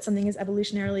we know that something is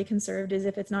evolutionarily conserved is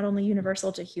if it's not only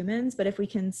universal to humans, but if we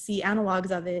can see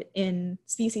analogs of it in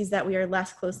species that we are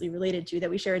less closely related to, that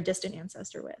we share a distant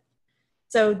ancestor with.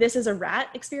 So this is a rat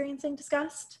experiencing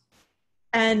disgust.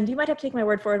 And you might have to take my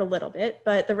word for it a little bit,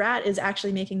 but the rat is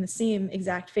actually making the same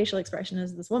exact facial expression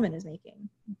as this woman is making.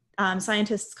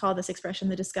 Scientists call this expression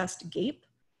the disgust gape.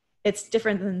 It's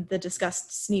different than the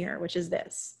disgust sneer, which is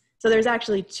this. So there's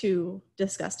actually two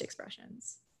disgust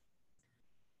expressions.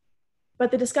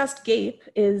 But the disgust gape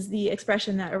is the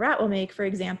expression that a rat will make, for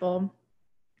example,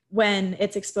 when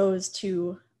it's exposed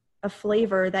to a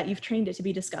flavor that you've trained it to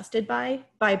be disgusted by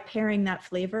pairing that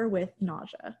flavor with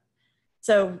nausea.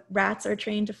 So rats are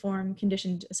trained to form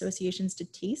conditioned associations to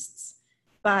tastes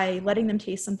by letting them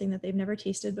taste something that they've never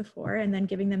tasted before and then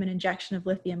giving them an injection of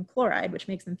lithium chloride, which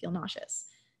makes them feel nauseous.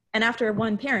 And after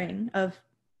one pairing of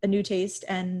a new taste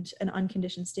and an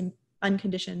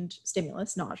unconditioned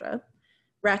stimulus, nausea,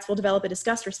 rats will develop a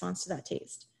disgust response to that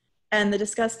taste. And the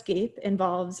disgust gape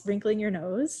involves wrinkling your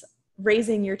nose,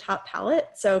 raising your top palate,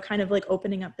 so kind of like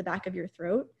opening up the back of your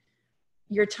throat,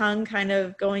 your tongue kind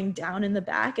of going down in the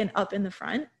back and up in the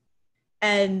front,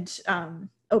 and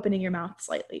opening your mouth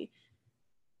slightly.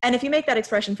 And if you make that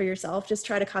expression for yourself, just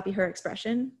try to copy her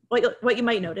expression. What you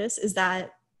might notice is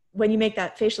that when you make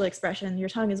that facial expression, your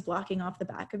tongue is blocking off the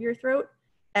back of your throat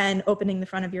and opening the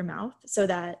front of your mouth so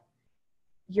that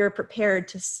you're prepared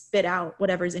to spit out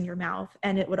whatever's in your mouth.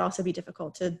 And it would also be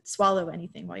difficult to swallow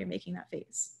anything while you're making that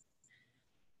face.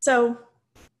 So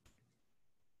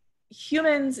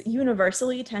humans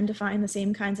universally tend to find the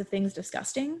same kinds of things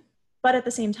disgusting, but at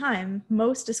the same time,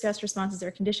 most disgust responses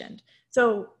are conditioned.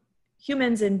 So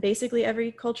humans in basically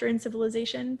every culture and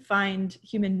civilization find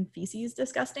human feces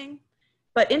disgusting,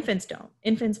 but infants don't.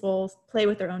 Infants will play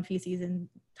with their own feces and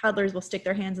toddlers will stick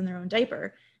their hands in their own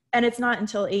diaper. And it's not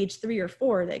until age 3 or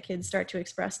 4 that kids start to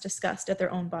express disgust at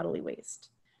their own bodily waste.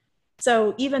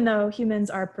 So even though humans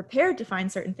are prepared to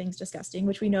find certain things disgusting,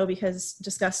 which we know because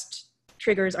disgust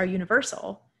triggers are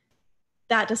universal,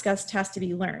 that disgust has to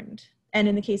be learned. And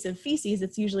in the case of feces,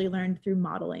 it's usually learned through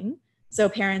modeling. So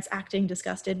parents acting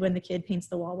disgusted when the kid paints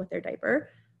the wall with their diaper,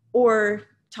 or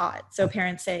taught. So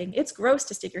parents saying, it's gross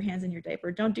to stick your hands in your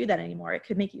diaper. Don't do that anymore. It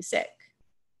could make you sick.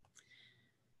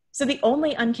 So the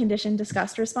only unconditioned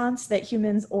disgust response that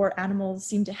humans or animals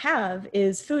seem to have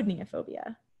is food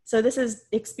neophobia. So this is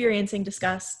experiencing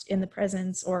disgust in the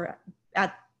presence or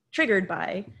triggered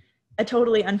by a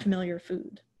totally unfamiliar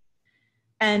food.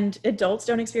 And adults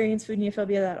don't experience food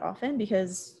neophobia that often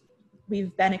because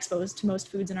we've been exposed to most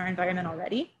foods in our environment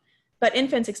already. But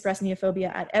infants express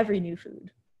neophobia at every new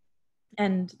food.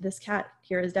 And this cat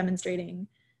here is demonstrating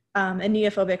a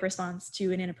neophobic response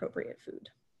to an inappropriate food.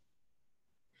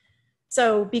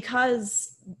 So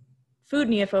because food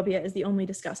neophobia is the only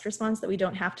disgust response that we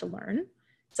don't have to learn,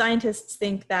 scientists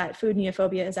think that food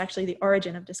neophobia is actually the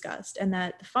origin of disgust, and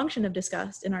that the function of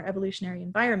disgust in our evolutionary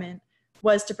environment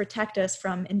was to protect us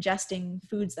from ingesting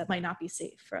foods that might not be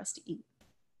safe for us to eat.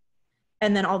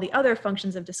 And then all the other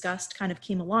functions of disgust kind of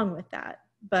came along with that,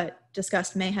 but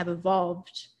disgust may have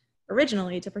evolved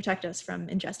originally to protect us from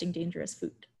ingesting dangerous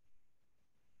food.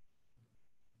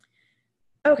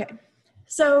 Okay,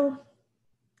 so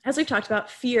as we've talked about,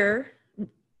 fear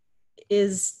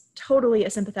is totally a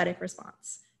sympathetic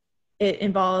response. It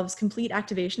involves complete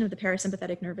activation of the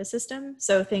parasympathetic nervous system.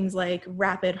 So things like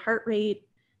rapid heart rate,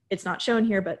 it's not shown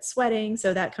here, but sweating.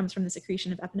 So that comes from the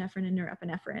secretion of epinephrine and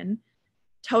norepinephrine.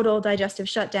 Total digestive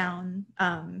shutdown,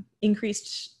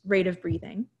 increased rate of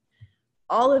breathing.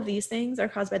 All of these things are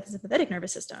caused by the sympathetic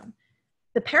nervous system.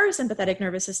 The parasympathetic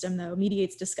nervous system, though,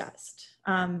 mediates disgust.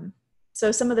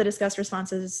 So some of the disgust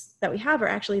responses that we have are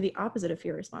actually the opposite of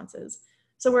fear responses.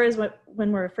 So whereas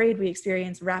when we're afraid, we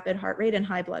experience rapid heart rate and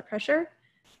high blood pressure,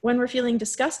 when we're feeling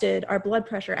disgusted, our blood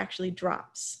pressure actually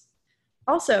drops.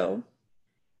 Also,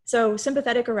 so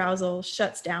sympathetic arousal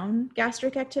shuts down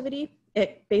gastric activity.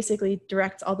 It basically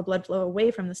directs all the blood flow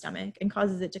away from the stomach and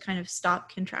causes it to kind of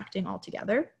stop contracting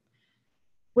altogether.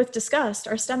 With disgust,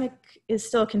 our stomach is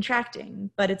still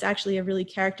contracting, but it's actually a really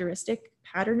characteristic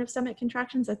pattern of stomach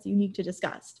contractions that's unique to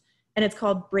disgust. And it's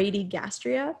called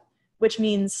bradygastria, which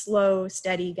means slow,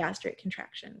 steady gastric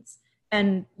contractions.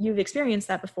 And you've experienced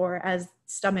that before as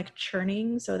stomach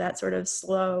churning. So that sort of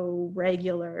slow,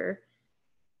 regular,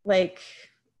 like,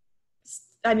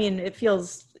 I mean, it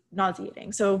feels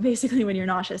nauseating. So basically when you're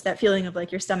nauseous, that feeling of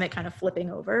like your stomach kind of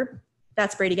flipping over,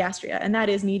 that's bradygastria. And that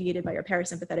is mediated by your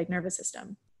parasympathetic nervous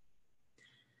system.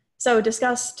 So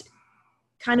disgust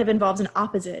kind of involves an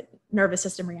opposite nervous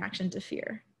system reaction to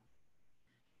fear.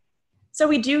 So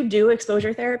we do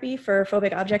exposure therapy for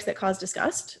phobic objects that cause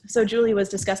disgust. So Julie was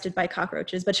disgusted by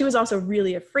cockroaches, but she was also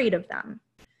really afraid of them.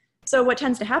 So what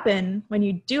tends to happen when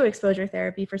you do exposure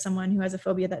therapy for someone who has a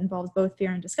phobia that involves both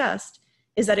fear and disgust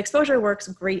is that exposure works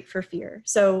great for fear.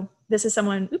 So this is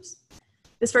someone,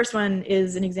 this first one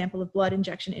is an example of blood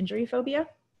injection injury phobia.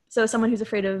 So someone who's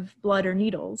afraid of blood or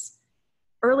needles.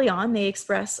 Early on, they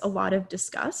express a lot of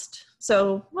disgust.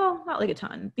 So, well, not like a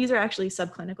ton. These are actually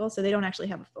subclinical, so they don't actually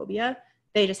have a phobia.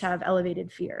 They just have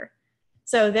elevated fear.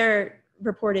 So they're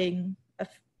reporting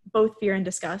both fear and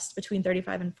disgust between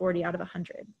 35 and 40 out of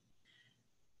 100.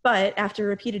 But after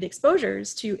repeated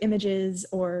exposures to images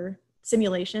or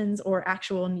simulations or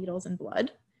actual needles and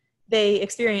blood, they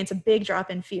experience a big drop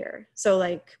in fear. So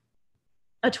like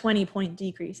a 20-point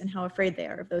decrease in how afraid they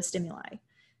are of those stimuli.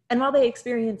 And while they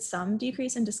experience some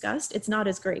decrease in disgust, it's not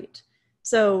as great.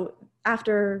 So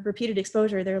after repeated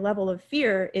exposure, their level of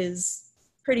fear is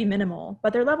pretty minimal,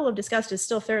 but their level of disgust is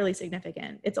still fairly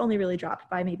significant. It's only really dropped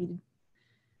by maybe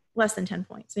less than 10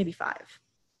 points, maybe 5.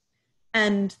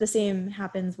 And the same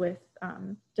happens with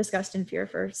disgust and fear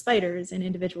for spiders in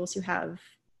individuals who have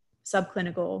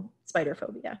subclinical spider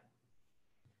phobia.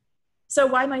 So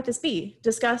why might this be?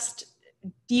 Disgust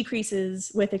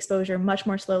decreases with exposure much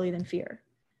more slowly than fear.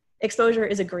 Exposure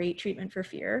is a great treatment for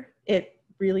fear. It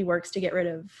really works to get rid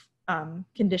of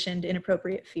conditioned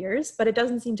inappropriate fears, but it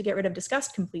doesn't seem to get rid of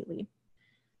disgust completely.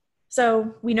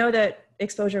 So we know that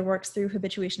exposure works through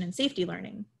habituation and safety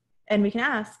learning. And we can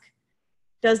ask,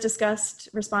 does disgust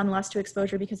respond less to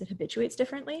exposure because it habituates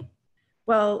differently?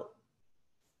 Well,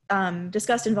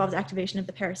 disgust involves activation of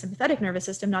the parasympathetic nervous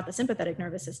system, not the sympathetic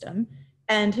nervous system.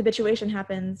 And habituation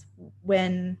happens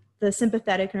when the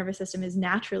sympathetic nervous system is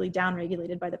naturally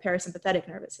downregulated by the parasympathetic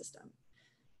nervous system.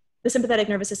 The sympathetic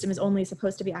nervous system is only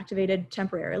supposed to be activated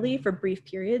temporarily for brief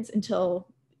periods until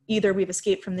either we've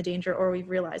escaped from the danger or we've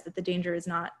realized that the danger is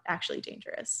not actually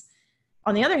dangerous.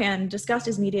 On the other hand, disgust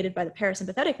is mediated by the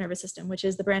parasympathetic nervous system, which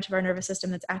is the branch of our nervous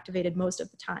system that's activated most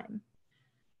of the time.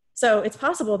 So it's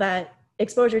possible that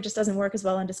exposure just doesn't work as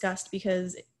well in disgust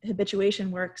because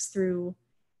habituation works through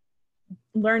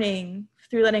learning,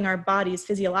 through letting our bodies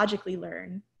physiologically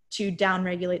learn to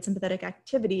downregulate sympathetic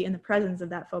activity in the presence of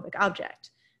that phobic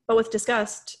object. But with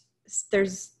disgust,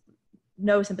 there's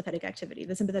no sympathetic activity.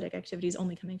 The sympathetic activity is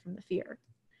only coming from the fear.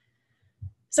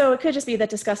 So it could just be that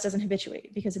disgust doesn't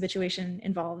habituate because habituation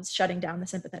involves shutting down the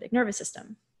sympathetic nervous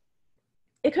system.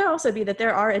 It could also be that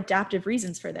there are adaptive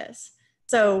reasons for this.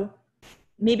 So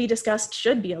maybe disgust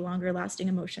should be a longer lasting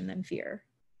emotion than fear.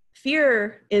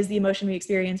 Fear is the emotion we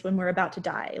experience when we're about to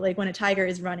die, like when a tiger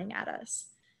is running at us.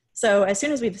 So as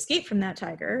soon as we've escaped from that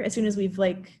tiger, as soon as we've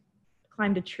like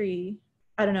climbed a tree,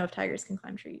 I don't know if tigers can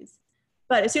climb trees,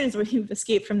 But as soon as we've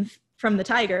escaped from the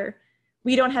tiger,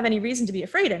 we don't have any reason to be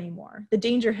afraid anymore. The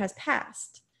danger has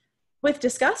passed. With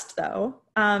disgust, though,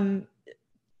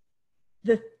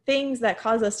 the things that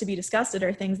cause us to be disgusted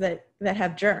are things that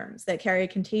have germs, that carry a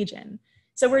contagion.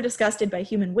 So we're disgusted by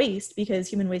human waste because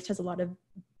human waste has a lot of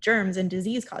germs and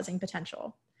disease-causing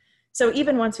potential. So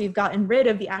even once we've gotten rid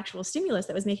of the actual stimulus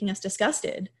that was making us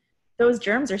disgusted, those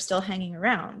germs are still hanging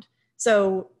around.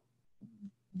 So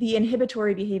the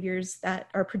inhibitory behaviors that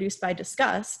are produced by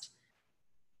disgust,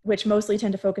 which mostly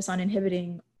tend to focus on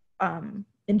inhibiting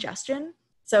ingestion.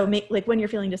 So like when you're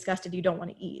feeling disgusted, you don't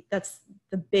want to eat. That's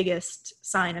the biggest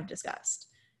sign of disgust.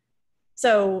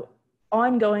 So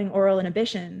ongoing oral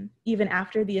inhibition, even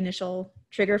after the initial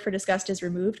trigger for disgust is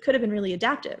removed, could have been really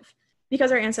adaptive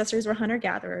because our ancestors were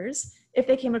hunter-gatherers. If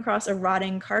they came across a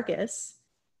rotting carcass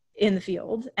in the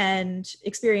field and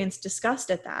experienced disgust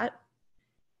at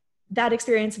that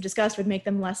experience of disgust would make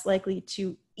them less likely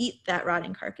to eat that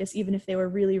rotting carcass, even if they were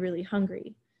really, really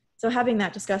hungry. So having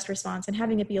that disgust response and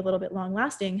having it be a little bit long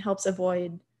lasting helps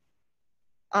avoid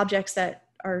objects that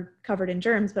are covered in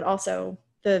germs, but also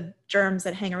the germs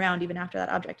that hang around even after that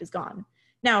object is gone.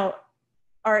 Now,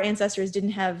 our ancestors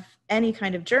didn't have any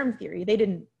kind of germ theory. They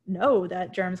didn't know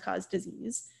that germs cause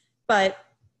disease, but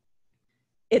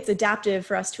it's adaptive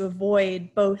for us to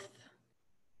avoid both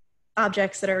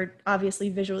objects that are obviously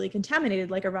visually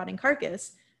contaminated, like a rotting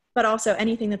carcass, but also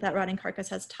anything that rotting carcass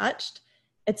has touched.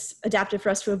 It's adaptive for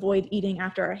us to avoid eating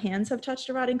after our hands have touched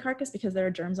a rotting carcass because there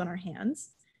are germs on our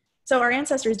hands. So our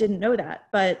ancestors didn't know that,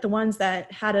 but the ones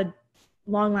that had a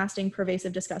long-lasting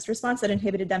pervasive disgust response that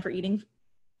inhibited them from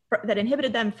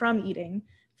eating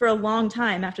for a long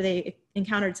time after they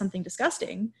encountered something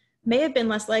disgusting may have been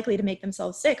less likely to make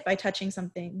themselves sick by touching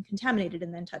something contaminated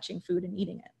and then touching food and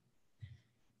eating it.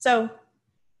 So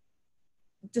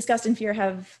disgust and fear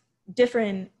have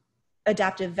different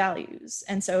adaptive values.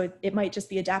 And so it might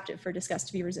just be adaptive for disgust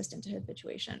to be resistant to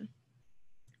habituation.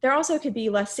 There also could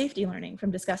be less safety learning from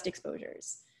disgust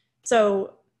exposures.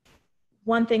 So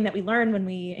one thing that we learn when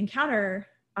we encounter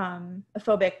a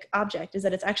phobic object is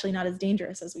that it's actually not as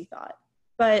dangerous as we thought.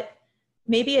 But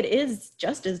maybe it is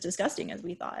just as disgusting as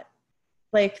we thought.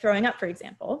 Like throwing up, for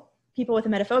example. People with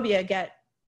emetophobia get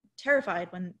terrified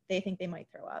when they think they might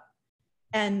throw up.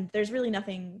 And there's really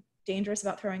nothing dangerous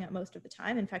about throwing up most of the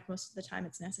time. In fact, most of the time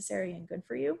it's necessary and good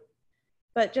for you.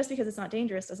 But just because it's not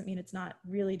dangerous doesn't mean it's not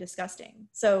really disgusting.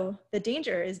 So the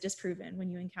danger is disproven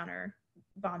when you encounter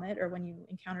vomit or when you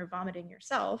encounter vomiting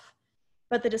yourself,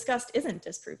 but the disgust isn't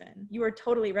disproven. You are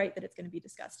totally right that it's going to be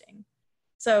disgusting.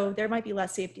 So there might be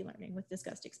less safety learning with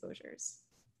disgust exposures.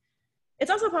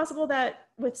 It's also possible that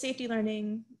with safety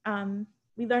learning,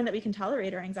 we learn that we can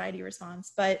tolerate our anxiety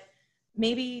response, but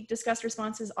maybe disgust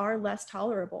responses are less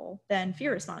tolerable than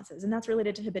fear responses, and that's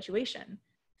related to habituation.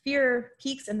 Fear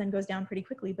peaks and then goes down pretty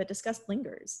quickly, but disgust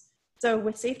lingers. So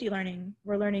with safety learning,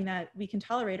 we're learning that we can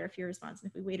tolerate our fear response, and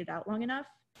if we wait it out long enough,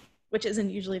 which isn't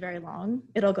usually very long,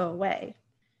 it'll go away.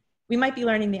 We might be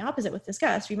learning the opposite with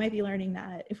disgust. We might be learning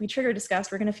that if we trigger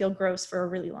disgust, we're going to feel gross for a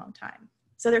really long time.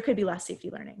 So there could be less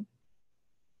safety learning.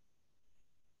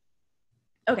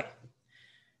 Okay,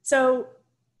 so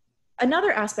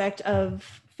another aspect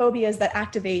of phobias that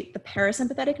activate the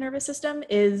parasympathetic nervous system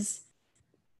is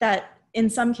that in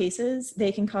some cases,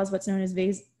 they can cause what's known as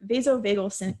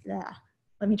vasovagal syncope.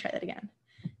 Let me try that again.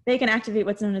 They can activate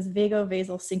what's known as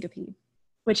vagovasal syncope,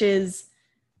 which is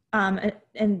a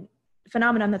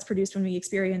phenomenon that's produced when we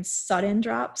experience sudden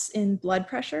drops in blood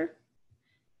pressure.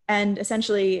 And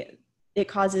essentially, it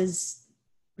causes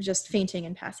just fainting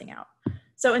and passing out.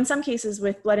 So in some cases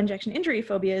with blood injection injury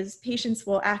phobias, patients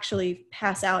will actually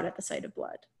pass out at the sight of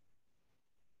blood.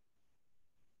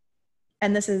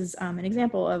 And this is an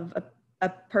example of a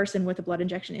person with a blood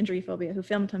injection injury phobia who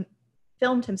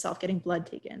filmed himself getting blood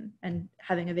taken and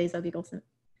having a vasovagal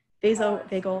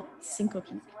syncope. I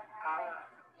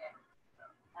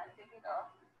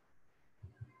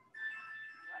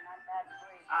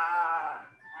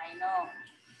know.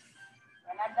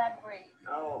 We're not that great.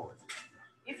 No.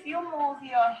 If you move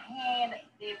your hand,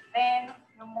 the vein,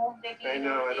 you move the needle. I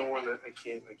know, I don't want to, I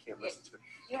can't listen to it.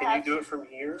 Can you do it from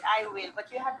here? I will,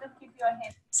 but you have to keep your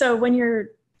hand. So when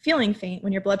you're feeling faint,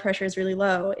 when your blood pressure is really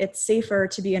low, it's safer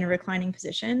to be in a reclining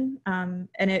position, and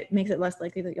it makes it less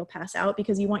likely that you'll pass out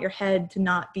because you want your head to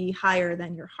not be higher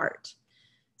than your heart.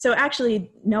 So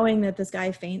actually knowing that this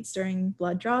guy faints during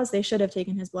blood draws, they should have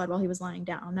taken his blood while he was lying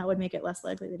down. That would make it less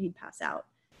likely that he'd pass out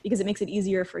because it makes it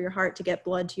easier for your heart to get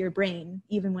blood to your brain,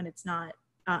 even when it's not,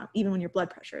 even when your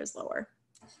blood pressure is lower.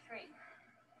 Straight.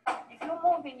 If you're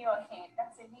moving your hand,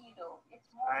 that's a needle. It's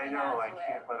moving. I know, I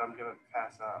can't, but I'm going to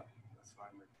pass out. That's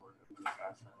fine recording. I'm gonna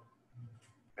pass out.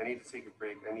 I need to take a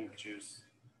break. I need juice.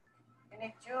 You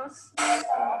need juice?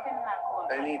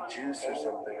 I need juice or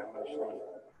something. I'm not sure.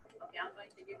 Okay, I'm going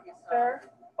to give you some. Sir,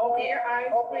 open your eyes,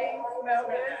 please. Smell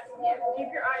this. Keep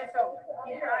your eyes open.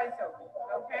 Keep your eyes open.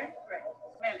 Okay? Great.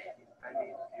 Smell it.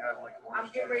 You have like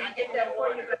I'm getting ready to get that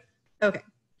for you. Okay.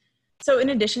 So in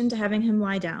addition to having him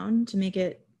lie down to make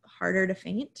it harder to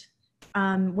faint,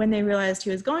 when they realized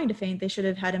he was going to faint, they should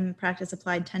have had him practice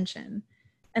applied tension.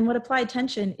 And what applied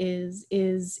tension is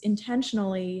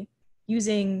intentionally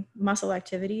using muscle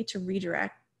activity to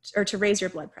redirect or to raise your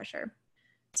blood pressure.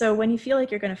 So when you feel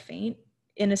like you're going to faint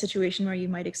in a situation where you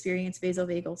might experience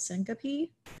vasovagal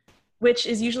syncope, which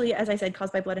is usually, as I said,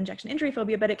 caused by blood injection injury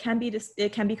phobia, but it can be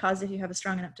caused if you have a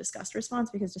strong enough disgust response,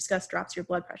 because disgust drops your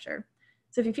blood pressure.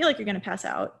 So if you feel like you're going to pass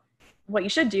out, what you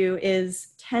should do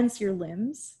is tense your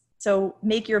limbs. So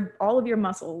make all of your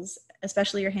muscles,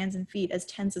 especially your hands and feet, as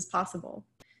tense as possible.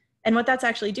 And what that's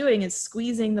actually doing is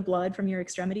squeezing the blood from your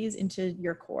extremities into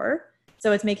your core.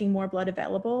 So it's making more blood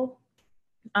available.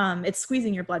 It's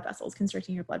squeezing your blood vessels,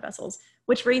 constricting your blood vessels,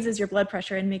 which raises your blood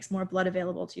pressure and makes more blood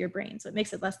available to your brain. So it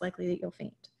makes it less likely that you'll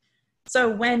faint. So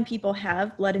when people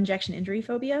have blood injection injury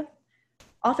phobia,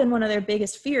 often one of their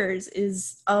biggest fears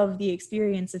is of the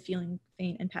experience of feeling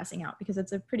faint and passing out, because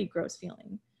it's a pretty gross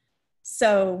feeling.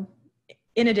 So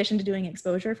in addition to doing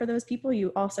exposure for those people,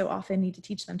 you also often need to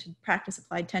teach them to practice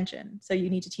applied tension. So you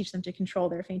need to teach them to control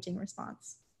their fainting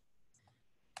response.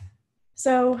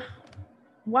 So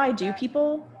why do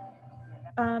people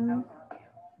faint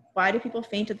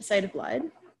at the sight of blood?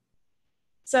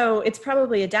 So it's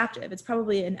probably adaptive. It's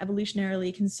probably an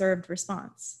evolutionarily conserved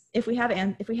response. If we had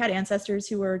ancestors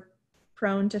who were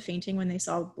prone to fainting when they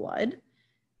saw blood,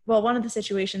 well, one of the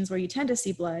situations where you tend to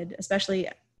see blood, especially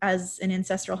as an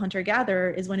ancestral hunter-gatherer,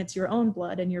 is when it's your own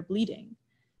blood and you're bleeding.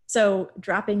 So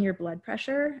dropping your blood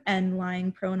pressure and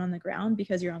lying prone on the ground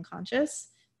because you're unconscious,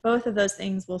 both of those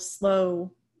things will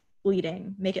slow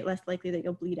bleeding, make it less likely that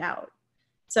you'll bleed out.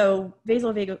 So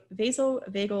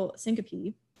vasovagal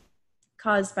syncope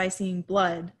caused by seeing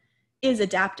blood is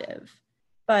adaptive,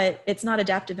 but it's not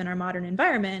adaptive in our modern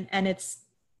environment, and it's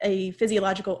a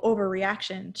physiological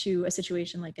overreaction to a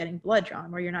situation like getting blood drawn,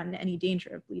 where you're not in any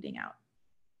danger of bleeding out.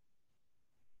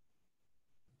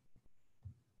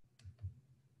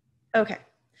 Okay,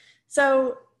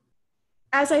 so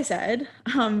as I said,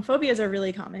 phobias are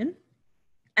really common,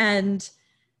 and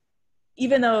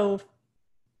even though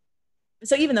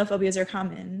phobias are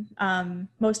common,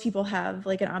 most people have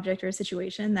like an object or a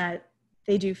situation that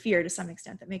they do fear to some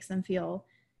extent, that makes them feel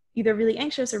either really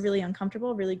anxious or really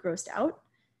uncomfortable, really grossed out,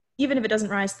 even if it doesn't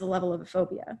rise to the level of a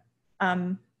phobia.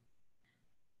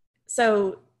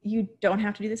 So you don't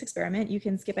have to do this experiment. You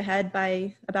can skip ahead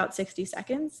by about 60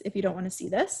 seconds if you don't want to see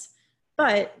this.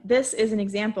 But this is an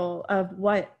example of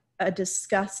what a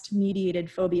disgust-mediated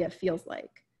phobia feels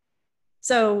like.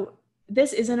 So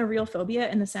this isn't a real phobia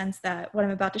in the sense that what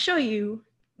I'm about to show you,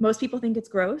 most people think it's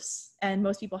gross, and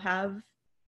most people have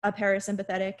a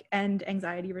parasympathetic and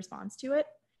anxiety response to it.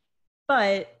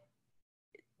 But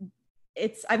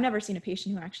I've never seen a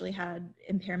patient who actually had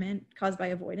impairment caused by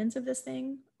avoidance of this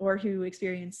thing, or who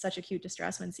experienced such acute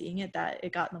distress when seeing it that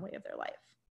it got in the way of their life.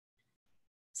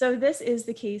 So this is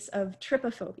the case of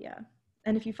trypophobia.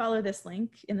 And if you follow this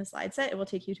link in the slide set, it will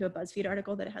take you to a BuzzFeed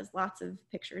article that has lots of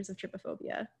pictures of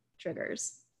trypophobia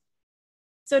triggers.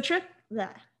 So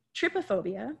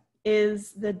trypophobia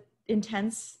is the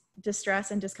intense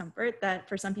distress and discomfort that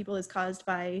for some people is caused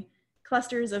by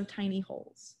clusters of tiny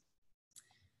holes.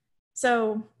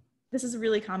 So this is a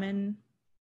really common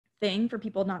thing for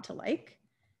people not to like.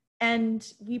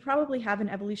 And we probably have an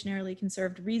evolutionarily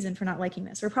conserved reason for not liking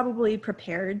this. We're probably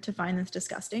prepared to find this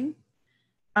disgusting.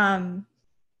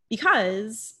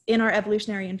 Because in our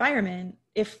evolutionary environment,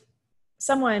 if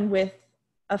someone with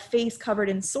a face covered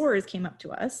in sores came up to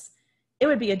us, it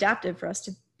would be adaptive for us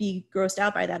to be grossed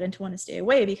out by that and to want to stay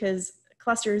away, because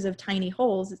clusters of tiny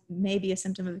holes may be a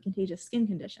symptom of a contagious skin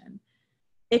condition.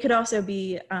 It could also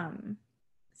be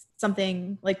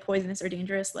something like poisonous or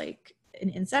dangerous, like an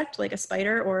insect, like a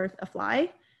spider or a fly,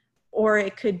 or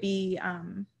it could be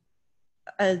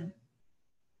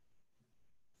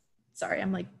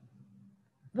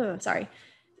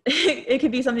it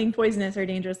could be something poisonous or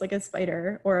dangerous, like a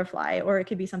spider or a fly, or it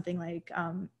could be something like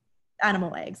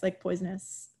animal eggs, like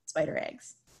poisonous spider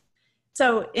eggs.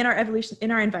 So in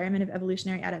our environment of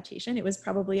evolutionary adaptation, it was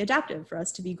probably adaptive for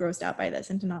us to be grossed out by this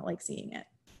and to not like seeing it.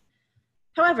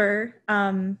 However,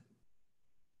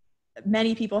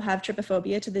 many people have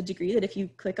trypophobia to the degree that if you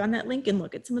click on that link and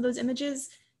look at some of those images,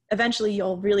 eventually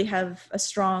you'll really have a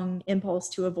strong impulse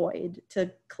to avoid,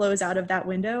 to close out of that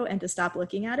window and to stop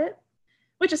looking at it,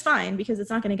 which is fine because it's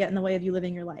not going to get in the way of you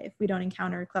living your life. We don't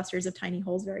encounter clusters of tiny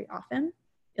holes very often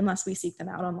unless we seek them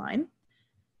out online.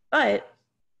 But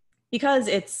because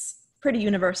it's pretty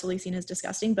universally seen as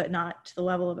disgusting, but not to the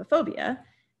level of a phobia,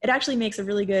 it actually makes a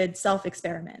really good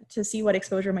self-experiment to see what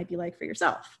exposure might be like for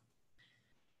yourself.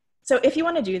 So if you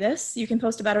want to do this, you can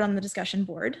post about it on the discussion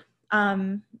board.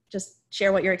 Just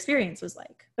share what your experience was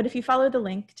like. But if you follow the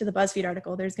link to the BuzzFeed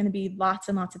article, there's going to be lots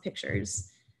and lots of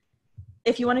pictures.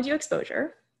 If you want to do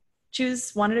exposure,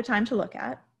 choose one at a time to look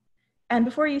at. And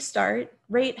before you start,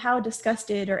 rate how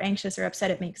disgusted or anxious or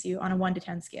upset it makes you on a 1 to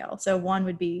 10 scale. So 1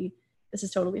 would be, this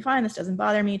is totally fine, this doesn't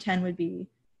bother me. 10 would be,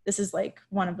 this is like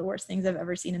one of the worst things I've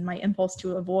ever seen, and my impulse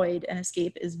to avoid and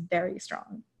escape is very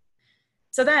strong.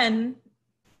 So then,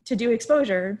 to do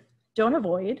exposure, don't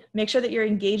avoid, make sure that you're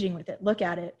engaging with it, look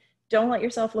at it. Don't let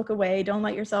yourself look away, don't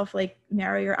let yourself like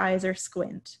narrow your eyes or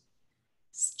squint.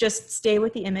 Just stay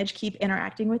with the image, keep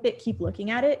interacting with it, keep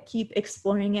looking at it, keep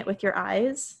exploring it with your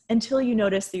eyes until you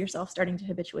notice yourself starting to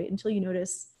habituate, until you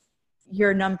notice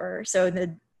your number. So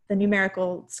the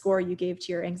numerical score you gave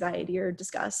to your anxiety or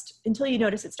disgust, until you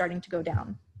notice it starting to go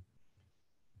down.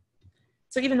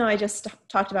 So even though I just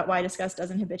talked about why disgust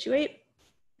doesn't habituate,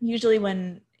 usually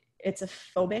when it's a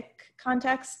phobic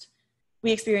context,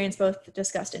 we experience both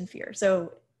disgust and fear.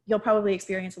 So you'll probably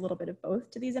experience a little bit of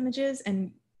both to these images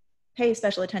and pay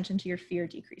special attention to your fear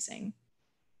decreasing.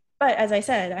 But as I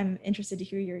said, I'm interested to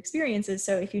hear your experiences.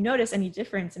 So if you notice any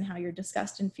difference in how your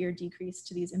disgust and fear decrease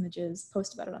to these images,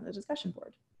 post about it on the discussion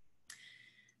board.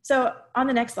 So on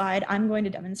the next slide, I'm going to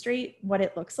demonstrate what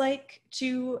it looks like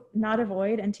to not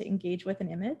avoid and to engage with an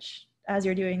image as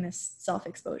you're doing this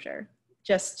self-exposure,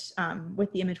 just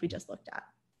with the image we just looked at.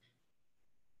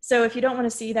 So if you don't want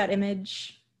to see that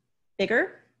image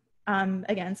bigger,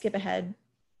 again, skip ahead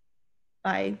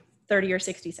by 30 or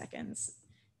 60 seconds.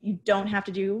 You don't have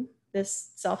to do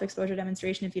this self-exposure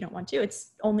demonstration if you don't want to.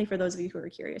 It's only for those of you who are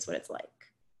curious what it's like.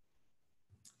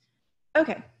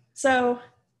 Okay, so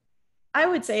I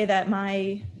would say that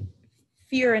my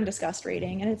fear and disgust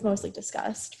rating, and it's mostly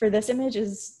disgust, for this image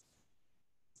is,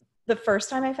 the first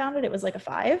time I found it, it was like a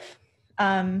 5.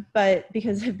 But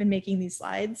because I've been making these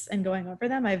slides and going over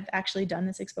them, I've actually done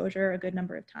this exposure a good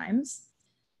number of times.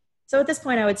 So at this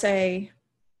point, I would say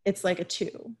it's like a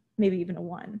 2, maybe even a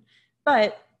 1.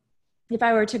 But if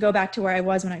I were to go back to where I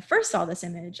was when I first saw this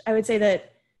image, I would say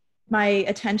that my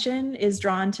attention is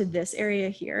drawn to this area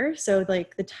here. So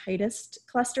like the tightest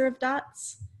cluster of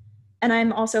dots. And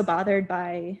I'm also bothered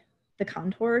by the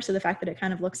contour. So the fact that it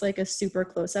kind of looks like a super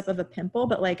close up of a pimple,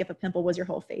 but like if a pimple was your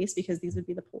whole face, because these would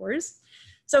be the pores.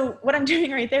 So what I'm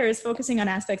doing right there is focusing on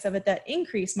aspects of it that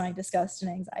increase my disgust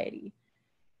and anxiety.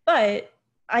 But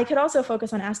I could also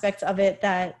focus on aspects of it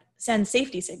that send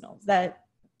safety signals that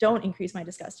don't increase my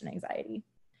disgust and anxiety.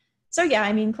 So yeah,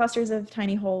 I mean, clusters of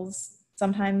tiny holes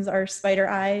sometimes are spider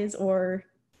eyes or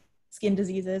skin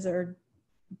diseases or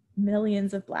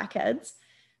millions of blackheads.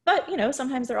 But, you know,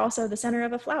 sometimes they're also the center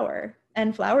of a flower,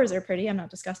 and flowers are pretty. I'm not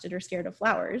disgusted or scared of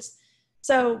flowers.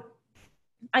 So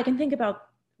I can think about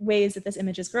ways that this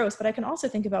image is gross, but I can also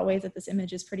think about ways that this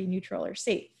image is pretty neutral or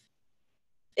safe.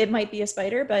 It might be a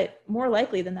spider, but more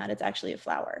likely than that, it's actually a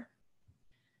flower.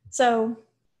 So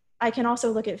I can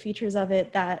also look at features of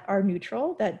it that are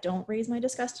neutral, that don't raise my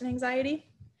disgust and anxiety.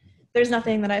 There's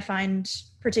nothing that I find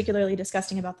particularly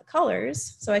disgusting about the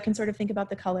colors, so I can sort of think about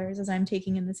the colors as I'm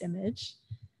taking in this image.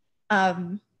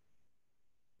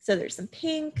 So there's some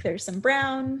pink, there's some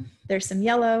brown, there's some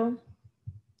yellow.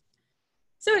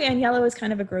 So again, yellow is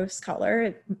kind of a gross color.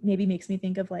 It maybe makes me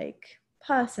think of like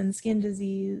pus and skin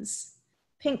disease.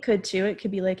 Pink could too, it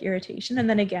could be like irritation. And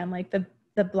then again, like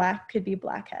the black could be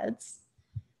blackheads.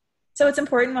 So it's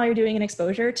important while you're doing an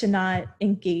exposure to not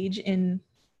engage in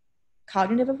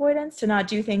cognitive avoidance, to not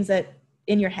do things that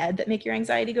in your head that make your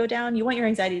anxiety go down. You want your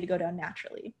anxiety to go down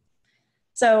naturally.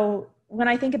 So when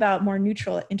I think about more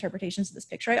neutral interpretations of this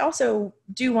picture, I also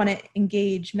do want to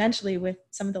engage mentally with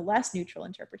some of the less neutral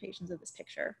interpretations of this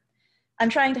picture. I'm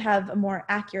trying to have a more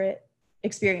accurate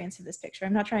experience of this picture.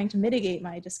 I'm not trying to mitigate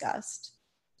my disgust,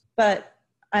 but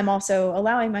I'm also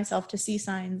allowing myself to see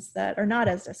signs that are not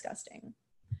as disgusting.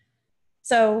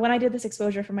 So when I did this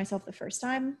exposure for myself the first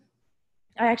time,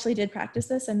 I actually did practice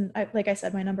this, and like I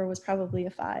said, my number was probably a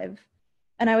 5.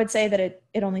 And I would say that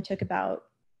it only took about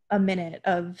a minute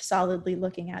of solidly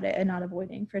looking at it and not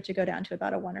avoiding for it to go down to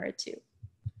about a 1 or a 2.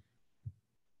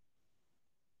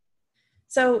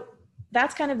 So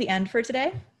that's kind of the end for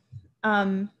today.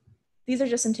 These are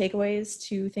just some takeaways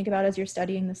to think about as you're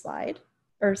studying the slide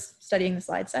or studying the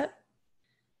slide set.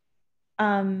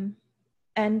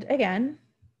 And again,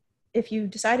 if you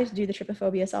decided to do the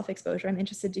trypophobia self-exposure, I'm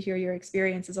interested to hear your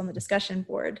experiences on the discussion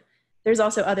board. There's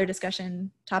also other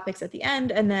discussion topics at the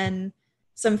end, and then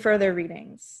some further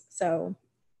readings. So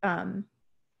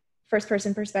first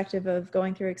person perspective of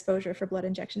going through exposure for blood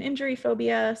injection injury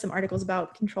phobia, some articles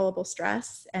about controllable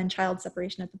stress and child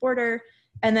separation at the border,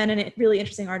 and then a really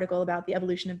interesting article about the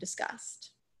evolution of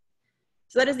disgust.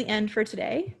 So that is the end for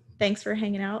today. Thanks for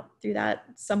hanging out through that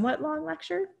somewhat long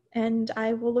lecture, and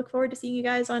I will look forward to seeing you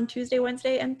guys on Tuesday,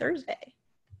 Wednesday, and Thursday.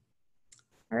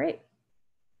 All right.